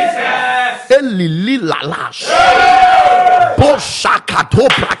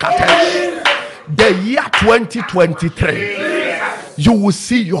year 2023, you will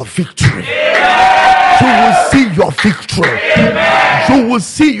see your victory. You will see your victory. You will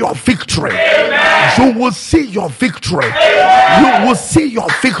see your victory. You will see your victory. You will see your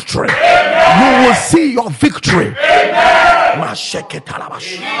victory. You will see your victory.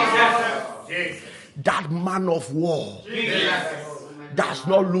 That man of war does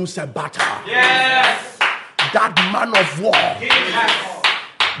not lose a battle. That man of war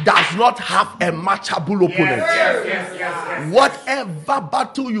does not have a matchable opponent. Whatever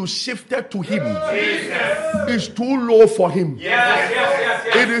battle you shifted to him is too low for him.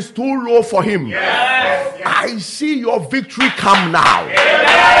 It is too low for him. I see your victory come now.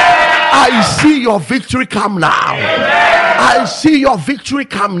 I see your victory come now. I see your victory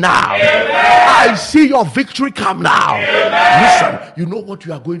come now. I see your victory come now. Listen, you know what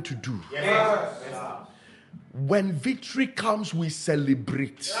you are going to do? When victory comes, we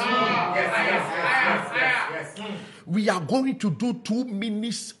celebrate. We are going to do 2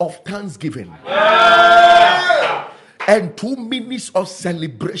 minutes of thanksgiving and 2 minutes of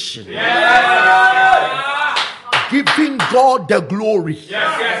celebration. Giving God the glory.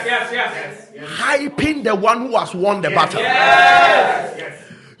 Hyping the one who has won the battle.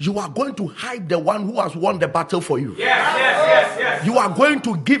 You are going to hype the one who has won the battle for you. You are going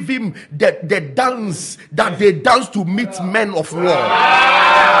to give him the dance that they dance to meet men of war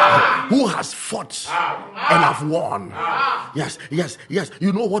who has fought and have won. Yes.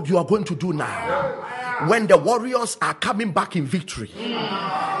 You know what you are going to do now? When the warriors are coming back in victory,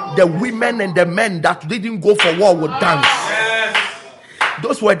 the women and the men that didn't go for war will dance.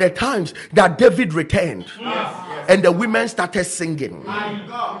 Those were the times that David returned. And the women started singing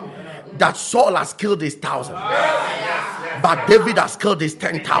that Saul has killed his 1,000, but David has killed his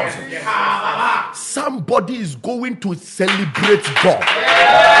 10,000. Somebody is going to celebrate God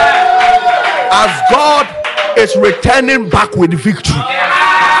as God is returning back with victory.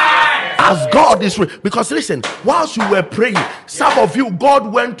 As God is because listen, whilst you were praying, some of you,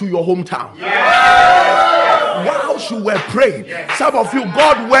 God went to your hometown. Whilst you were praying, some of you,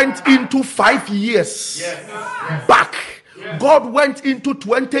 God went into 5 years back. God went into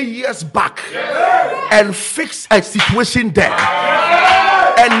 20 years back and fixed a situation there.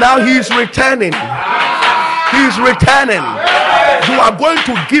 And now he is returning. He is returning. You are going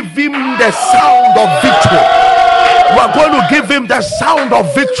to give him the sound of victory. You are going to give him the sound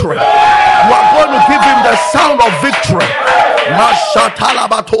of victory. You are going to give him the sound of victory.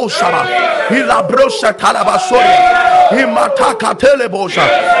 Mashatalabatosha, Hilabrosha Talabasori, Himataka Telebosha,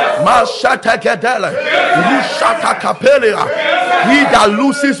 Mashatakadele, Rushata Capelia. He that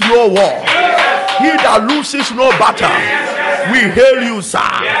loses no war, he that loses no battle. We hail you,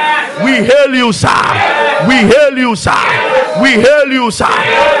 sir. We hail you, sir. We hail you, sir. We hail you, sir.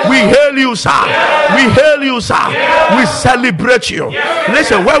 We hail you, sir. We hail you, sir. We celebrate you.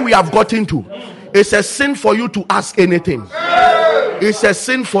 Listen, where we have gotten to, it's a sin for you to ask anything. It's a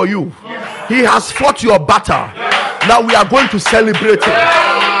sin for you. He has fought your battle. Now we are going to celebrate him.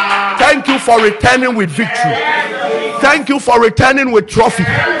 Thank you for returning with victory. Thank you for returning with trophy.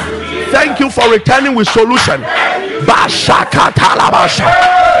 Thank you for returning with solution. Bashaka talabasha.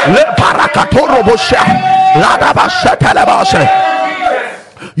 Le parakatoro bosha. Ladabasha talabasha.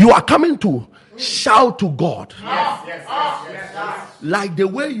 You are coming to shout to God. Like the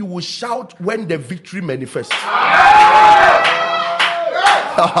way you will shout when the victory manifests.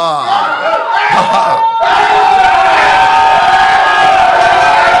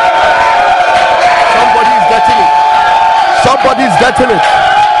 Somebody is getting it. Somebody is getting it.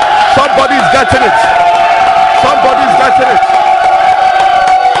 Somebody is getting it. Somebody is getting it.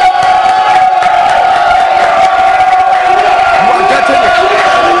 You are getting it.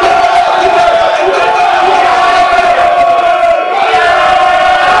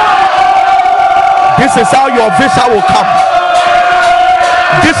 This is how your visa will come.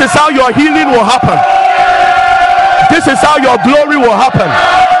 This is how your healing will happen. This is how your glory will happen.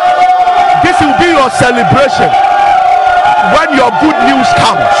 This will be your celebration. When your good news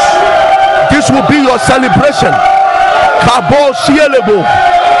comes, this will be your celebration. Kabo Sielebo.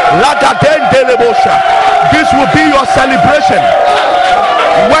 Lagadendelebosha. This will be your celebration.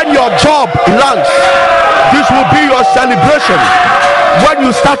 When your job lands, this will be your celebration. When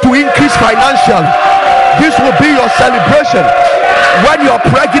you start to increase financially, this will be your celebration. When your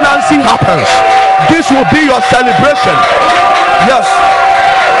pregnancy happens, this will be your celebration. Yes,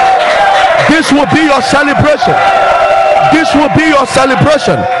 this will be your celebration. This will be your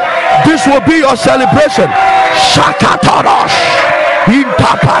celebration. This will be your celebration. Shakatarash,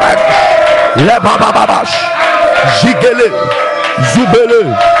 Intaparak, Lebababash, Zigele,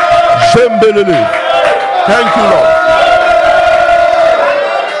 Zubele, Zembele. Thank you, Lord.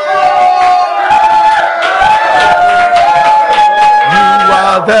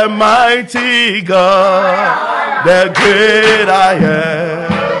 The mighty God, the great I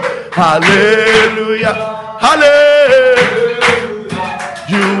am. Hallelujah, hallelujah.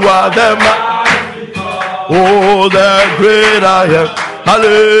 You are the mighty God, oh, the great I am.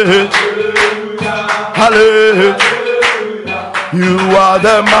 Hallelujah, hallelujah. You are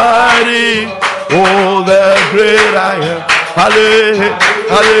the mighty, oh, the great I am. Hallelujah,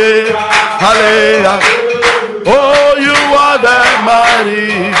 hallelujah, hallelujah. Oh, you are the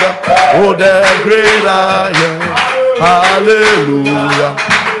mighty God, oh, the great I am. Hallelujah,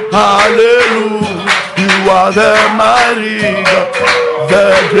 hallelujah. You are the mighty God,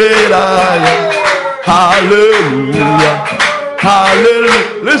 the great I am. Hallelujah,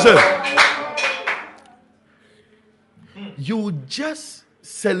 hallelujah. Listen, you just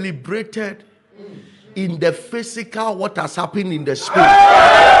celebrated in the physical what has happened in the spirit.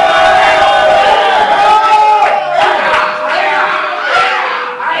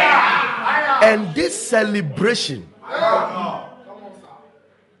 And this celebration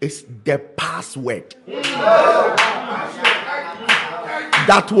is the password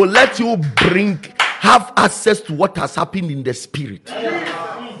that will let you have access to what has happened in the spirit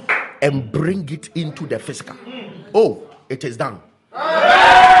and bring it into the physical. Oh, it is done.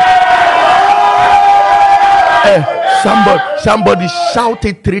 Somebody shout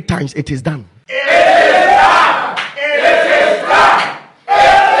it 3 times. It is done.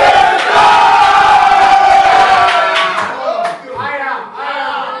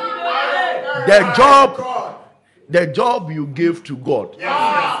 The job you gave to God.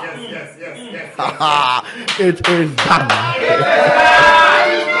 Yes. It is done.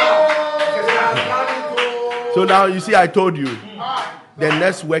 So now you see, I told you, the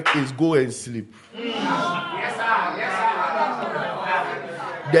next work is go and sleep.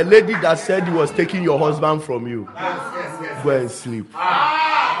 The lady that said he was taking your husband from you, go and sleep.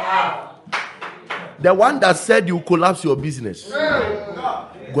 The one that said you collapse your business, go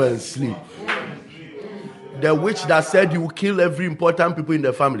and sleep. The witch that said you will kill every important people in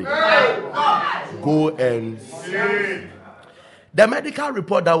the family, go and sleep. The medical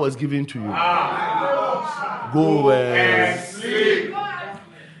report that was given to you, go and sleep.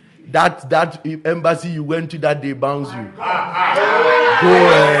 That embassy you went to that day bounds you, go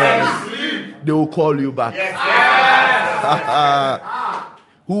and sleep. They will call you back.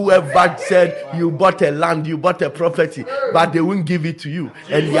 Whoever said you bought a land, you bought a property, but they won't give it to you,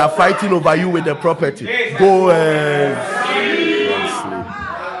 and they are fighting over you with the property, go and sleep.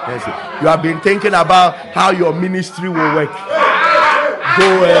 You have been thinking about how your ministry will work,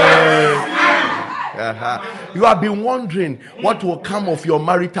 go and you have been wondering what will come of your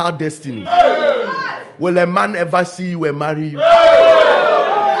marital destiny. Will a man ever see you and marry you?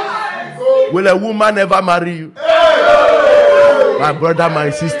 Will a woman ever marry you? My brother, my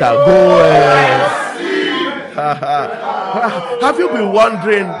sister, go and have you been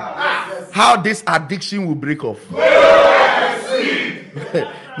wondering how this addiction will break off?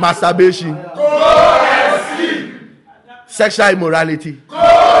 Masturbation, sexual immorality,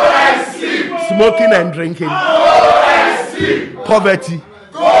 smoking and drinking, poverty,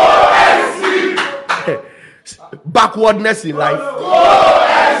 backwardness in life,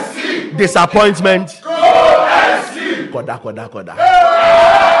 disappointment. Koda.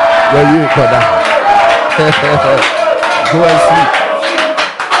 Where you, Koda? Go and sleep.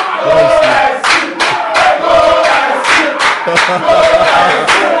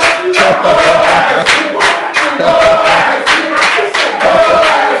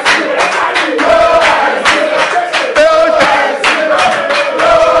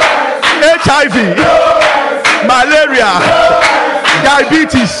 HIV, malaria,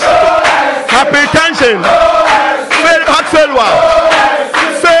 diabetes, hypertension, heart failure,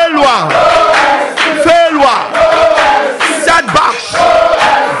 setbacks.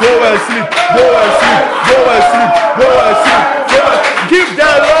 Go and sleep. Give the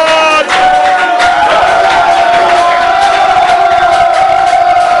Lord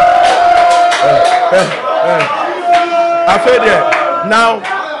Now,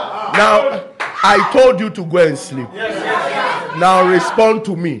 I told you to go and sleep. Now respond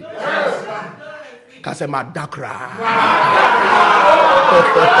to me. Kase madakra.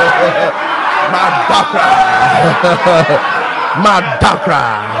 Madakra.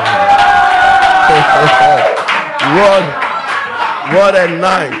 What a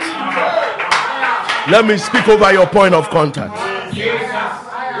night. Let me speak over your point of contact.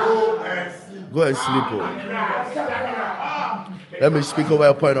 Go and sleep. Let me speak over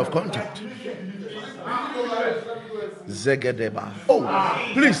your point of contact. Zegedeba. Oh,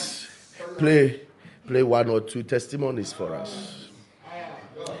 please play one or two testimonies for us.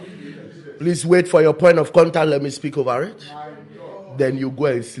 Please wait for your point of contact. Let me speak over it. Then you go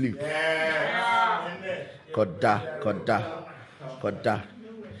and sleep. Koda.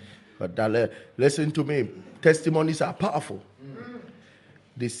 Listen to me. Testimonies are powerful.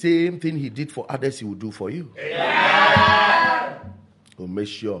 The same thing he did for others, he will do for you. So make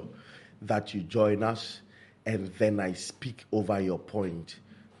sure that you join us, and then I speak over your point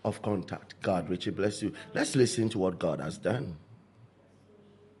of contact. God richly bless you. Let's listen to what God has done.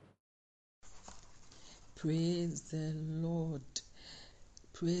 Praise the Lord.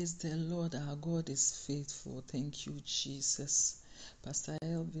 Praise the Lord. Our God is faithful. Thank you, Jesus. Pastor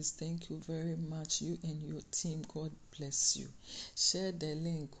Elvis, thank you very much. You and your team, God bless you. Share the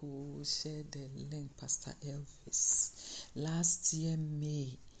link. Share the link, Pastor Elvis. Last year,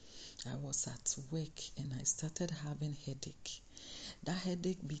 May, I was at work and I started having headache. That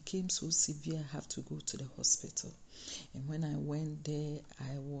headache became so severe I have to go to the hospital. And when I went there,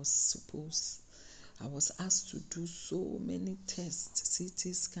 I was asked to do so many tests,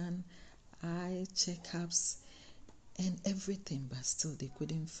 CT scan, eye checkups, and everything, but still they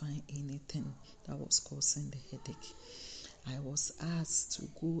couldn't find anything that was causing the headache. I was asked to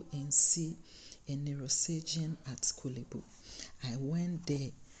go and see a neurosurgeon at Kolebu. I went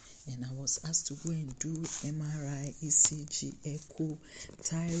there and I was asked to go and do MRI, ECG, echo,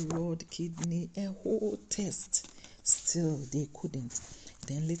 thyroid, kidney, a whole test. Still, they couldn't.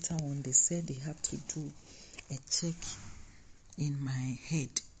 Then later on, they said they have to do a check in my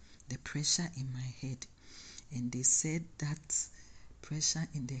head, the pressure in my head. And they said that pressure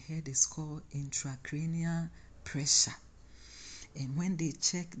in the head is called intracranial pressure. And when they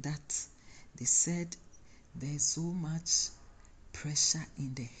checked that, they said there's so much pressure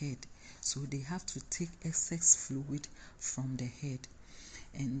in the head. So they have to take excess fluid from the head.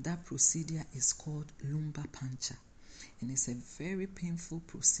 And that procedure is called lumbar puncture. And it's a very painful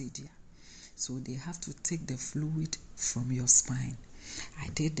procedure. So they have to take the fluid from your spine. I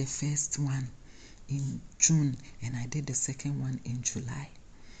did the first one in June and I did the second one in July.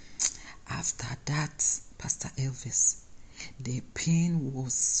 After that, Pastor Elvis, the pain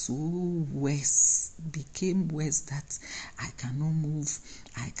was so worse, became worse that I cannot move,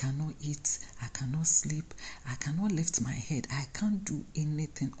 I cannot eat, I cannot sleep, I cannot lift my head, I can't do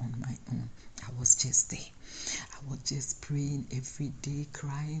anything on my own. I was just there. I was just praying every day,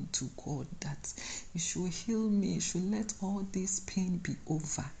 crying to God that you should heal me, you should let all this pain be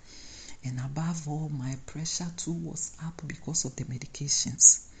over. And above all, my pressure too was up because of the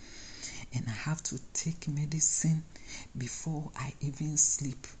medications. And I have to take medicine before I even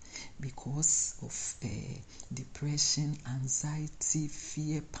sleep because of depression, anxiety,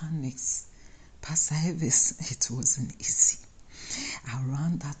 fear, panics. Pastor Elvis, it wasn't easy.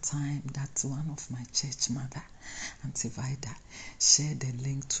 Around that time, that one of my church mother, Auntie Vida, shared the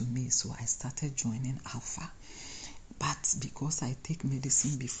link to me, so I started joining Alpha. But because I take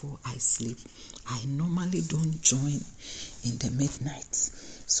medicine before I sleep, I normally don't join in the midnight.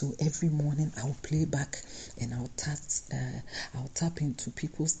 So every morning I'll play back and I'll tap into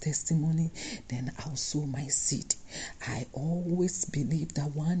people's testimony, then I'll sow my seed. I always believe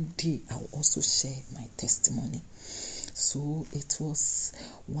that one day I'll also share my testimony. So it was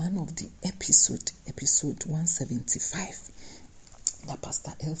one of the episode 175, that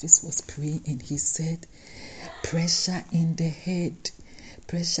Pastor Elvis was praying and he said, pressure in the head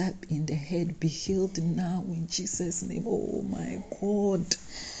be healed now in Jesus' name. Oh my God,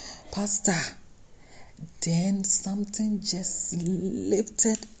 Pastor. Then something just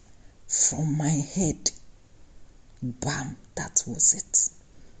lifted from my head. Bam, that was it,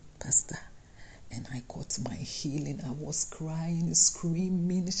 Pastor. And I got my healing. I was crying,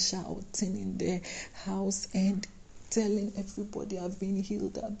 screaming, shouting in the house and telling everybody I've been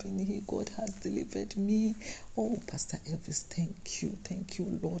healed, God has delivered me. Oh, Pastor Elvis, thank you,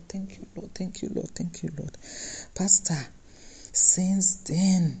 Lord, thank you, Lord, thank you, Lord, thank you, Lord. Pastor, since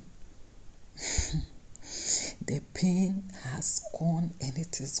then, the pain has gone and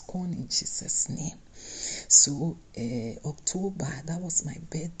it is gone in Jesus' name. So October, that was my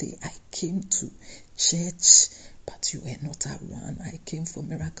birthday. I came to church, but you were not around. I came for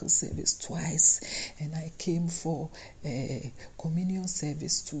miracle service twice, and I came for communion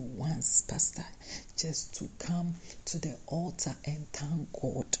service too once, Pastor, just to come to the altar and thank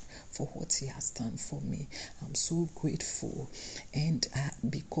God for what He has done for me. I'm so grateful, and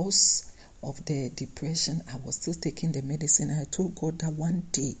because of the depression, I was still taking the medicine. I told God that one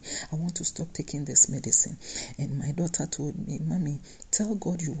day I want to stop taking this medicine. And my daughter told me, Mommy, tell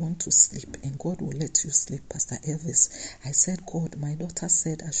God you want to sleep and God will let you sleep, Pastor Elvis. I said, God, my daughter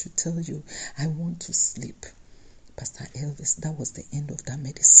said I should tell you I want to sleep. Pastor Elvis, that was the end of that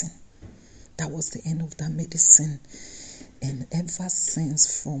medicine. That was the end of that medicine. And ever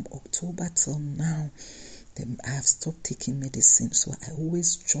since, from October till now, I have stopped taking medicine. So I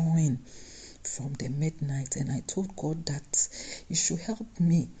always join from the midnight, and I told God that you should help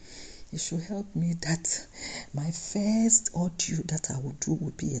me. You should help me that my first audio that I will do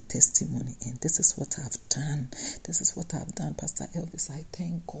will be a testimony, and this is what I've done. This is what I've done, Pastor Elvis. I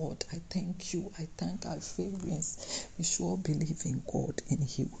thank God. I thank you. I thank our parents. We should all believe in God, and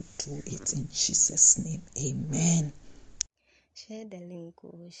He will do it in Jesus' name. Amen. Share the link.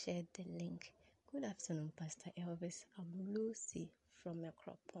 Share the link. Good afternoon, Pastor Elvis. I'm Lucy from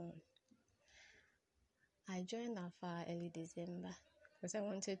Ekropon. I joined Alpha early December because I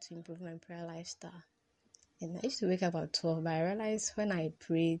wanted to improve my prayer lifestyle. And I used to wake up at 12, but I realized when I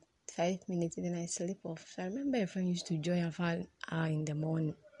prayed 5 minutes, then I sleep off. So I remember a friend used to join Alpha in the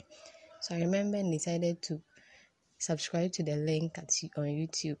morning. So I remember and decided to subscribe to the link on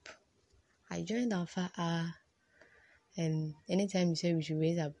YouTube. I joined Alpha and anytime you say we should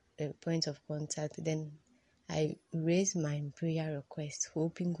raise a point of contact, then I raise my prayer request,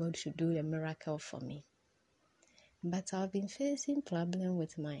 hoping God should do a miracle for me. But I've been facing problem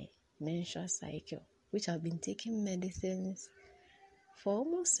with my menstrual cycle, which I've been taking medicines for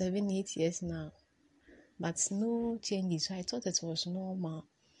almost 7-8 years now, but no changes. So I thought it was normal.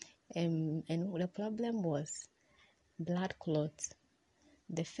 And the problem was blood clots.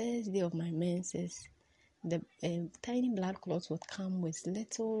 The first day of my menses, the tiny blood clots would come with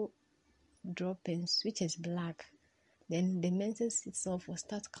little droppings, which is black. Then the menses itself will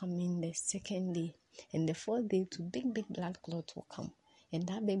start coming the second day, and the fourth day, two big blood clots will come. And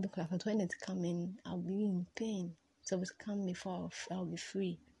that big clot, when it's coming, I'll be in pain. So it's come before I'll be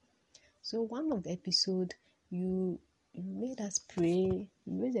free. So one of the episode, you made us pray.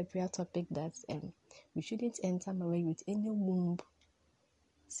 You raised a prayer topic that we shouldn't enter marriage with any womb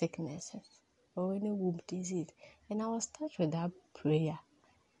sicknesses or any womb disease. And I was touched with that prayer.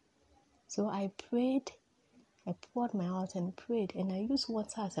 So I prayed. I poured my heart and prayed, and I used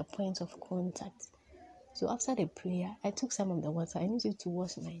water as a point of contact. So after the prayer, I took some of the water and used it to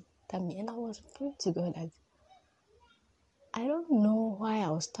wash my tummy, and I was praying to God that I don't know why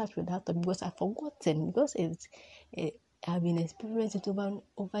I was touched with that, because I've forgotten, because I've been experiencing it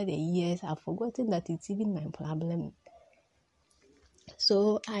over the years. I've forgotten that it's even my problem.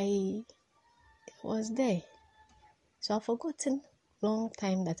 So I was there. So I've forgotten long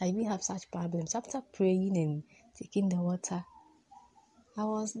time that I even have such problems. After praying and taking the water, I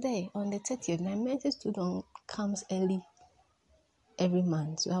was there on the 30th. My menses comes early every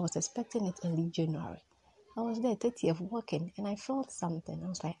month, so I was expecting it early January. I was there 30th walking, and I felt something. I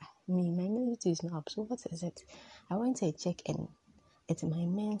was like, my menses is not up, so what is it? I went to check, and it's my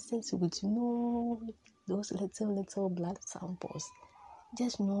menses with no those little blood samples.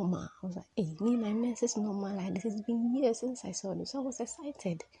 Just normal. I was like, hey, my menses normal. Like, this has been years since I saw this. So I was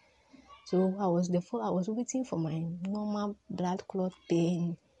excited. So I was waiting for my normal blood clot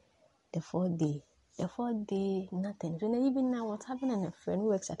pain. The fourth day, nothing. So even now, what's happening? A friend who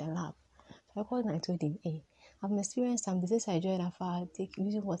works at a lab. So I called and I told him, hey, I've experienced some disease. I joined Alpha,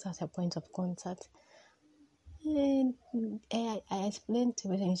 using water as a point of contact. And I explained to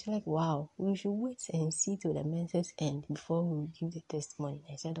him, and she's like, wow, we should wait and see till the menses end before we give the testimony.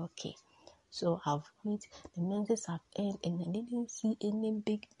 I said, okay. So I've waited, the menses have ended, and I didn't see any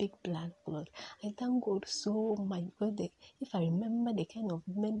big blood clot. I thank God so much, because if I remember the kind of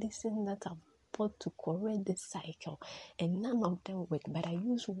medicine that I've bought to correct this cycle, and none of them worked, but I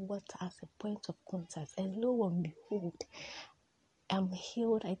used water as a point of contact, and lo and behold, I'm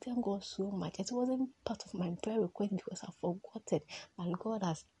healed. I thank God so much. It wasn't part of my prayer request because I forgot it, but God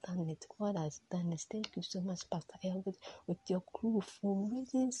has done it. God has done it. Thank you so much, Pastor Elvis, with your crew for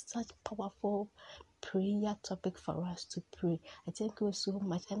raising such powerful prayer topic for us to pray. I thank you so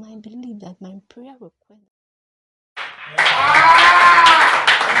much, and I believe that my prayer request.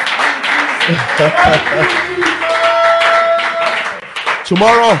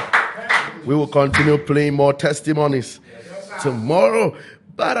 Tomorrow, We will continue playing more testimonies tomorrow.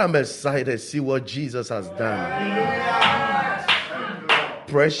 But I'm excited to see what Jesus has done.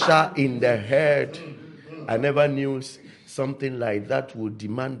 Pressure in the head. I never knew something like that would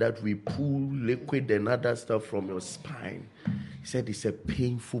demand that we pull liquid and other stuff from your spine. He said it's a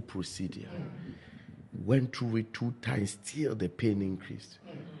painful procedure. Went through it 2 times, still the pain increased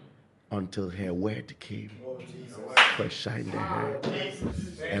until her word came. Pressure in the head.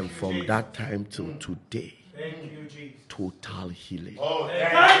 And from that time till today, total healing.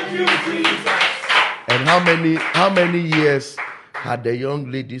 Thank you, Jesus. And how many years had the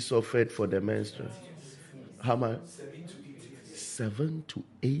young lady suffered for the menstrual? How much? 7 to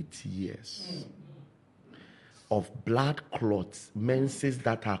 8 years of blood clots, menses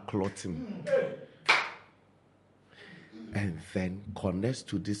that are clotting. And then connects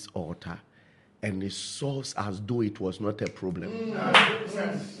to this altar, and it solves as though it was not a problem.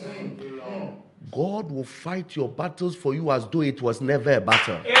 God will fight your battles for you as though it was never a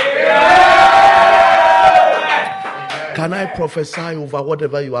battle. Can I prophesy over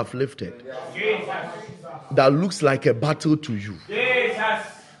whatever you have lifted that looks like a battle to you?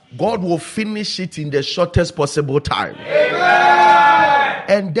 God will finish it in the shortest possible time.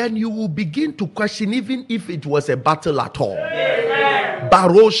 And then you will begin to question even if it was a battle at all.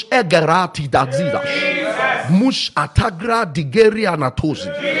 Barosh egerati dazidas. Mush atagra digeri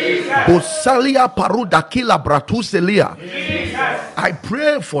anatosi. Bosalia paruda kila bratuselia. I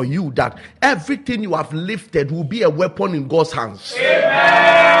pray for you that everything you have lifted will be a weapon in God's hands.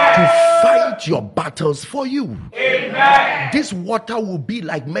 To fight your battles for you. This water will be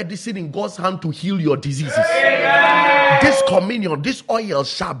like medicine in God's hand to heal your diseases. This communion, this oil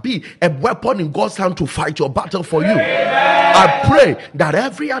shall be a weapon in God's hand to fight your battle for you. I pray that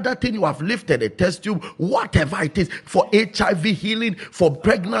every other thing you have lifted, a test tube, whatever it is, for HIV healing, for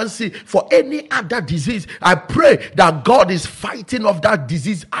pregnancy, for any other disease, I pray that God is fighting off that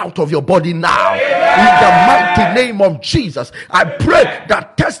disease out of your body now. In the mighty name of Jesus, I pray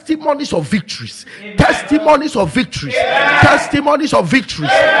that testimonies of victories, testimonies of victories, testimonies of victories,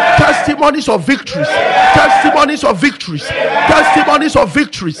 testimonies of victories, testimonies of victories, testimonies of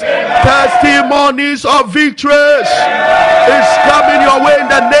victories, testimonies of victories is coming your way in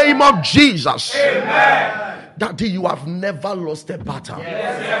the name of Jesus. Daddy, you have never lost a battle.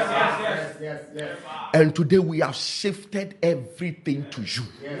 Yes. And today we have shifted everything to you.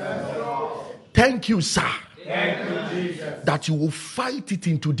 Thank you, sir. Thank you, Jesus. That you will fight it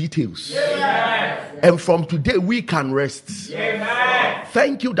into details. And from today we can rest.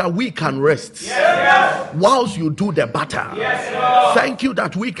 Thank you that we can rest. Whilst you do the battle. Thank you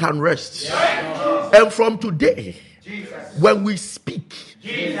that we can rest. And from today, when we speak,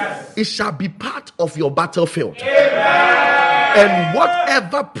 it shall be part of your battlefield. And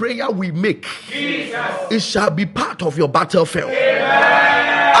whatever prayer we make, it shall be part of your battlefield.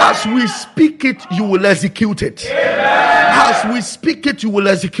 As we speak it, you will execute it. As we speak it, you will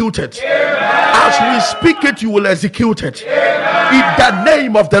execute it. As we speak it, you will execute it. In the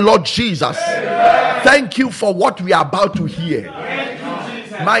name of the Lord Jesus. Thank you for what we are about to hear.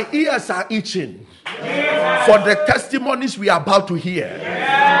 My ears are itching for the testimonies we are about to hear,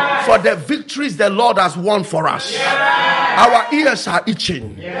 for the victories the Lord has won for us. Our ears are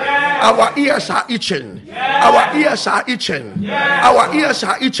itching. Our ears are itching. Our ears are itching. Our ears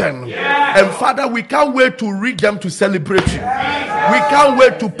are itching. And Father, we can't wait to read them to celebrate you. We can't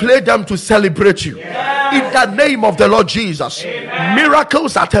wait to play them to celebrate you. In the name of the Lord Jesus.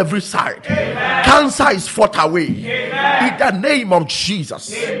 Miracles at every side. Cancer is fought away. In the name of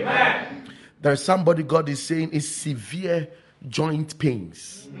Jesus. There's somebody God is saying is severe joint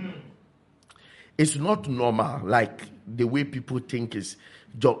pains. It's not normal like the way people think it's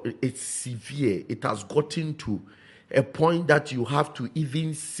severe. It has gotten to a point that you have to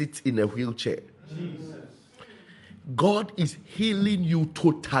even sit in a wheelchair. Jesus. God is healing you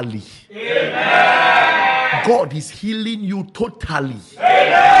totally. Amen. God is healing you totally.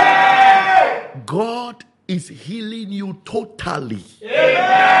 Amen. God is healing you totally.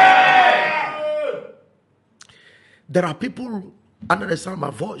 Amen. There are people under the sound of my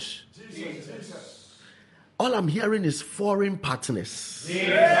voice. Jesus. All I'm hearing is foreign partners. Jesus.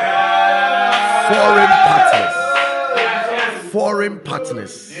 Foreign partners. Foreign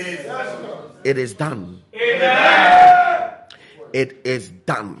partners. Jesus. It is done. Amen. It is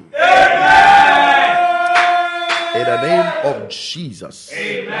done. Amen. In the name of Jesus.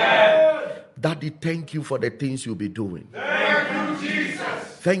 Amen. Daddy, thank you for the things you'll be doing. Thank you, Jesus.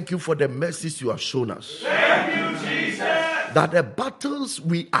 Thank you for the mercies you have shown us. Thank you, Jesus. That the battles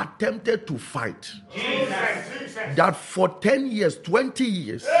we attempted to fight, Jesus, that for 10 years, 20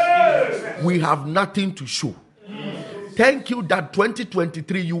 years, we have nothing to show. Thank you that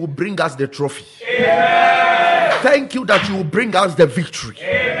 2023 you will bring us the trophy. Thank you that you will bring us the victory.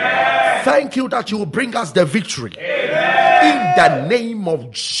 Thank you that you will bring us the victory. In the name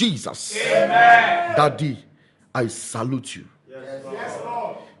of Jesus. Daddy, I salute you.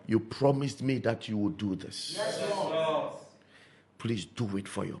 You promised me that you would do this. Please do it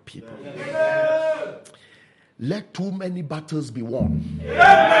for your people. Let too many battles be won.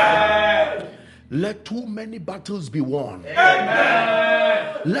 Let too many battles be won.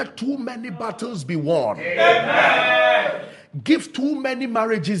 Let too many battles be won. Give too many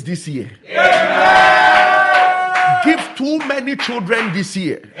marriages this year. Give too many children this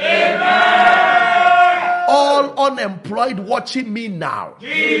year. All unemployed watching me now.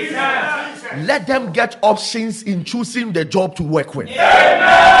 Let them get options in choosing the job to work with. In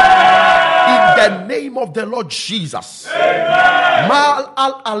the name of the Lord Jesus. Mal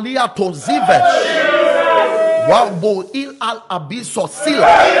al aliato zivesh. Wabo il al abiso sila.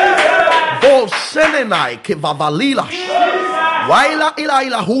 Bo senenai kevavalila. Waila ila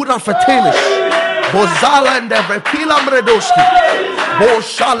ila hura fatilish. Bozala and Evrekila Mredoski. Bo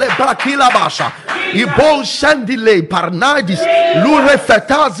shale brakila basha. Ibo shandile parnadis. Lure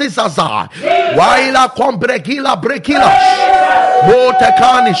fetazis azar. Waila kombregila brekila. Bo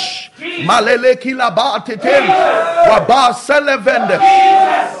tekanish. Malele kila ba tetel. Waba selevende.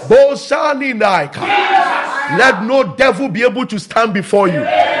 Bo shani naika. Let no devil be able to stand before you.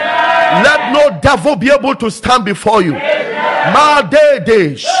 Let no devil be able to stand before you. Ma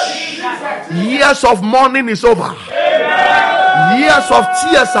de years of mourning is over. Years of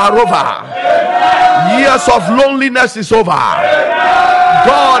tears are over. Years of loneliness is over.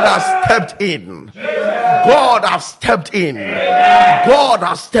 God has stepped in. God has stepped in. God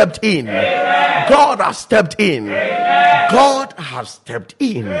has stepped in. God has stepped in. God has stepped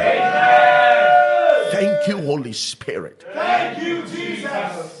in. Thank you, Holy Spirit. Thank you,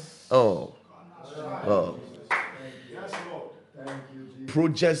 Jesus. Oh.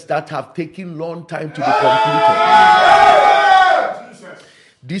 Projects that have taken long time to be completed.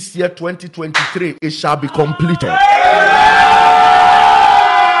 This year 2023, it shall be completed.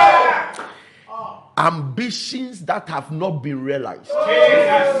 Ambitions that have not been realized.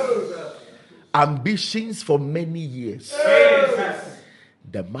 Ambitions for many years.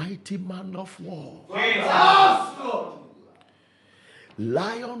 The mighty man of war.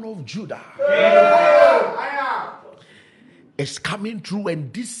 Lion of Judah. Is coming through,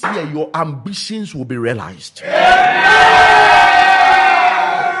 and this year your ambitions will be realized.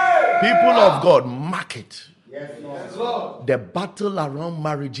 People of God, mark it. The battle around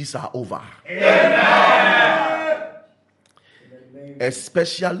marriages are over.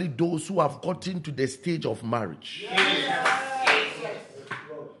 Especially those who have gotten to the stage of marriage.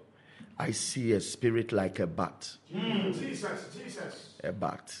 I see a spirit like a bat. A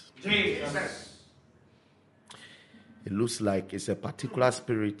bat. It looks like it's a particular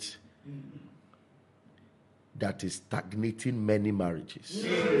spirit that is stagnating many marriages.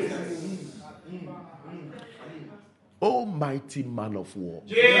 Oh, mighty man of war.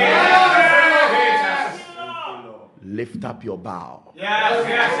 Lift up your bow.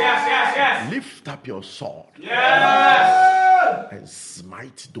 Lift up your sword. And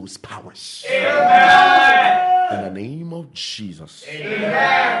smite those powers. In the name of Jesus.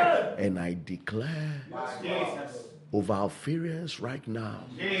 And I declare over our fears right now.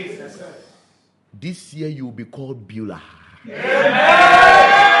 This year you will be called Beulah.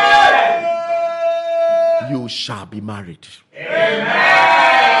 You shall be married.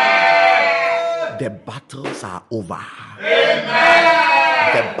 The battles are over.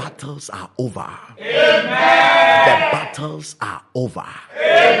 The battles are over. The battles are over.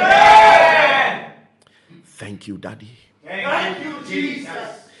 Thank you, Daddy. Thank you,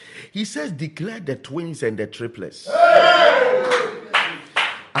 Jesus. He says, declare the twins and the triplets.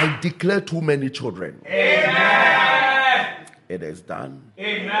 I declare too many children. Amen. It is done.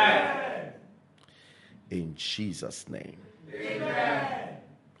 Amen. In Jesus' name. Amen.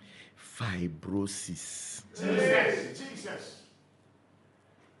 Fibrosis. Jesus.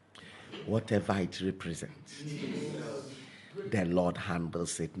 Whatever it represents. The Lord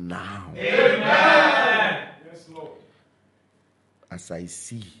handles it now. Amen. Yes, Lord. As I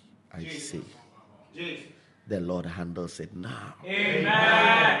see, I say, Jesus. the Lord handles it now.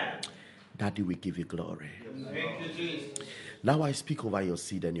 Amen. Daddy, we give you glory. Thank you, Jesus. Now I speak over your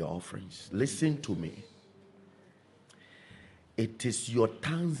seed and your offerings. Listen to me. It is your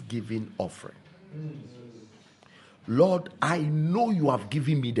thanksgiving offering. Lord, I know you have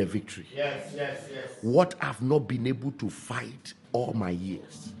given me the victory. Yes, yes, yes. What I've not been able to fight all my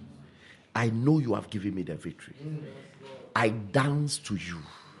years, I know you have given me the victory. I dance to you.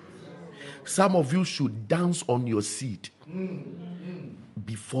 Some of you should dance on your seat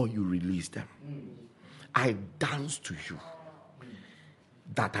before you release them. I dance to you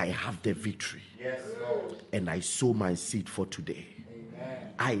that I have the victory. Yes, Lord. And I sow my seed for today.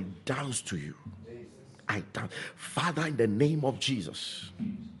 Amen. I dance to you. I dance. Father, in the name of Jesus,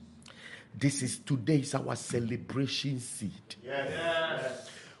 this is today's our celebration seed. Yes, yes.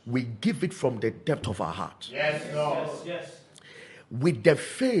 We give it from the depth of our heart. Yes, Lord. Yes. With the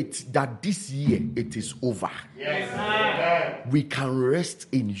faith that this year it is over. Yes. Amen. We can rest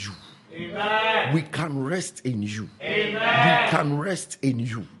in you. Amen. We can rest in you. Amen. We can rest in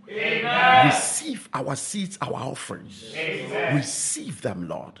you. Amen. Receive our seeds, our offerings. Amen. Receive them,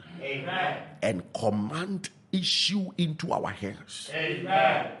 Lord. Amen. And command issue into our hands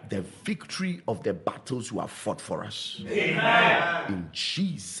Amen. the victory of the battles you have fought for us. Amen. In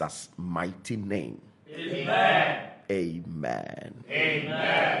Jesus' mighty name. Amen. Amen.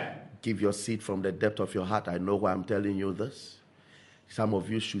 Amen. Give your seed from the depth of your heart. I know why I'm telling you this. Some of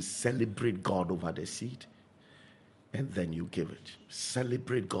you should celebrate God over the seed, and then you give it.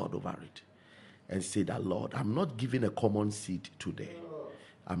 Celebrate God over it. And say that, Lord, I'm not giving a common seed today.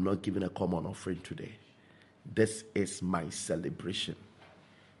 I'm not giving a common offering today. This is my celebration.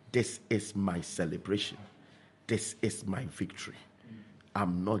 This is my celebration. This is my victory.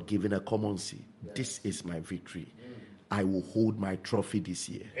 I'm not giving a common seed. This is my victory. I will hold my trophy this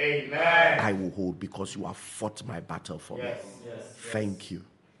year. Amen. I will hold because you have fought my battle for me. Yes, yes. Thank you.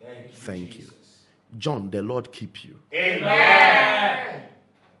 Thank you. John, the Lord keep you. Amen.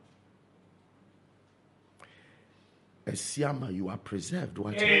 Esiama, you are preserved.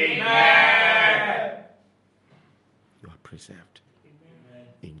 What? Amen. You are preserved.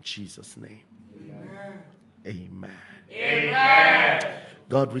 In Jesus' name. Amen. Amen.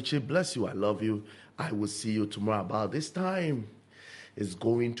 God richly bless you. I love you. I will see you tomorrow about this time. It's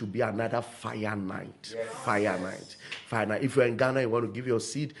going to be another fire night. Yes. Fire night. Fire night. If you're in Ghana, you want to give your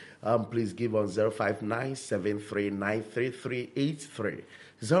seed, please give on 059-739-3383.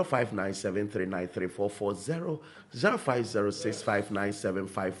 059-739-3440.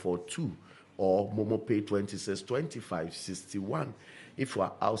 0506597542. Or MomoPay 262561. If you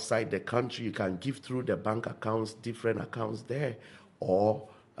are outside the country, you can give through the bank accounts, different accounts there, or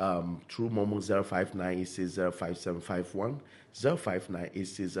through Momo 059-86-05751,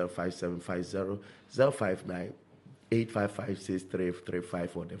 059-86-05750, 059-855-6335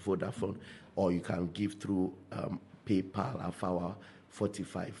 for the Vodafone, or you can give through PayPal Alpha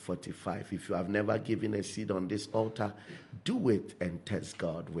 4545. If you have never given a seed on this altar, do it and test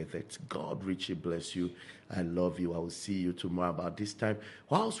God with it. God richly bless you. I love you. I will see you tomorrow about this time.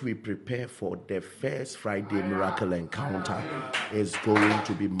 Whilst we prepare for the first Friday miracle encounter, it's going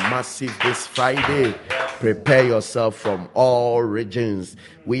to be massive this Friday. Prepare yourself from all regions.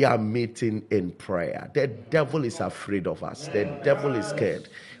 We are meeting in prayer. The devil is afraid of us. The devil is scared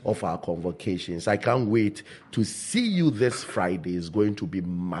of our convocations. I can't wait to see you this Friday. It's going to be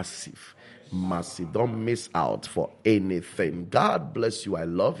massive. Massive. Don't miss out for anything. God bless you. I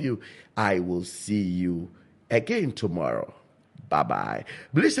love you. I will see you again tomorrow. Bye-bye.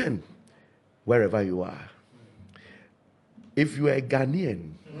 Listen, wherever you are, if you are a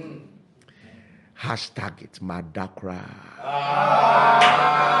Ghanaian, hashtag it, Madakra.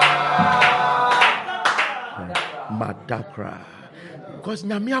 Madakra. Because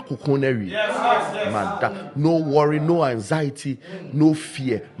no worry, no anxiety, no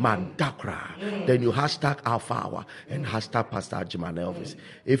fear. Madakra. Then you hashtag Alpha Hour and hashtag Pastor Ajiman Elvis.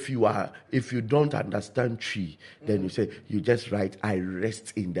 If you don't understand tree, then you say, you just write, I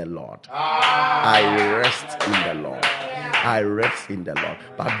rest in the Lord. I rest in the Lord. I rest in the Lord.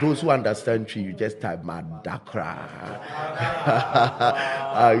 But those who understand tree, you just type Madakra.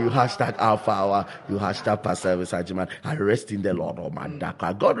 You hashtag Alpha Hour, you hashtag Pastor Elvis Ajiman. I rest in the Lord, or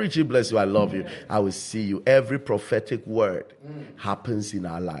Madakra. God richly bless you. I love you. I will see you. Every prophetic word happens in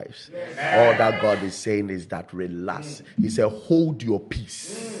our lives. All that God is saying is that relax. He said, hold your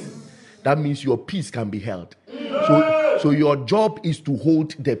peace. That means your peace can be held. So your job is to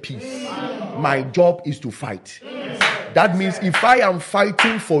hold the peace. My job is to fight. That means if I am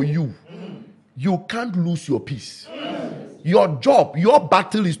fighting for you, you can't lose your peace. Your job, your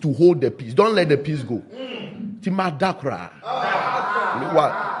battle is to hold the peace. Don't let the peace go. Timadakra.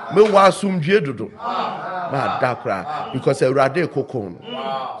 Madakra. Because Erade Kokon.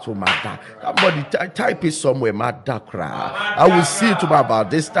 So Madak. Somebody type it somewhere. Madakra. I will see you tomorrow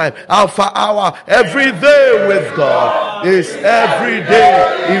about this time. Alpha hour. Every day with God is every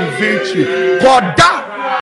day in victory. Koda.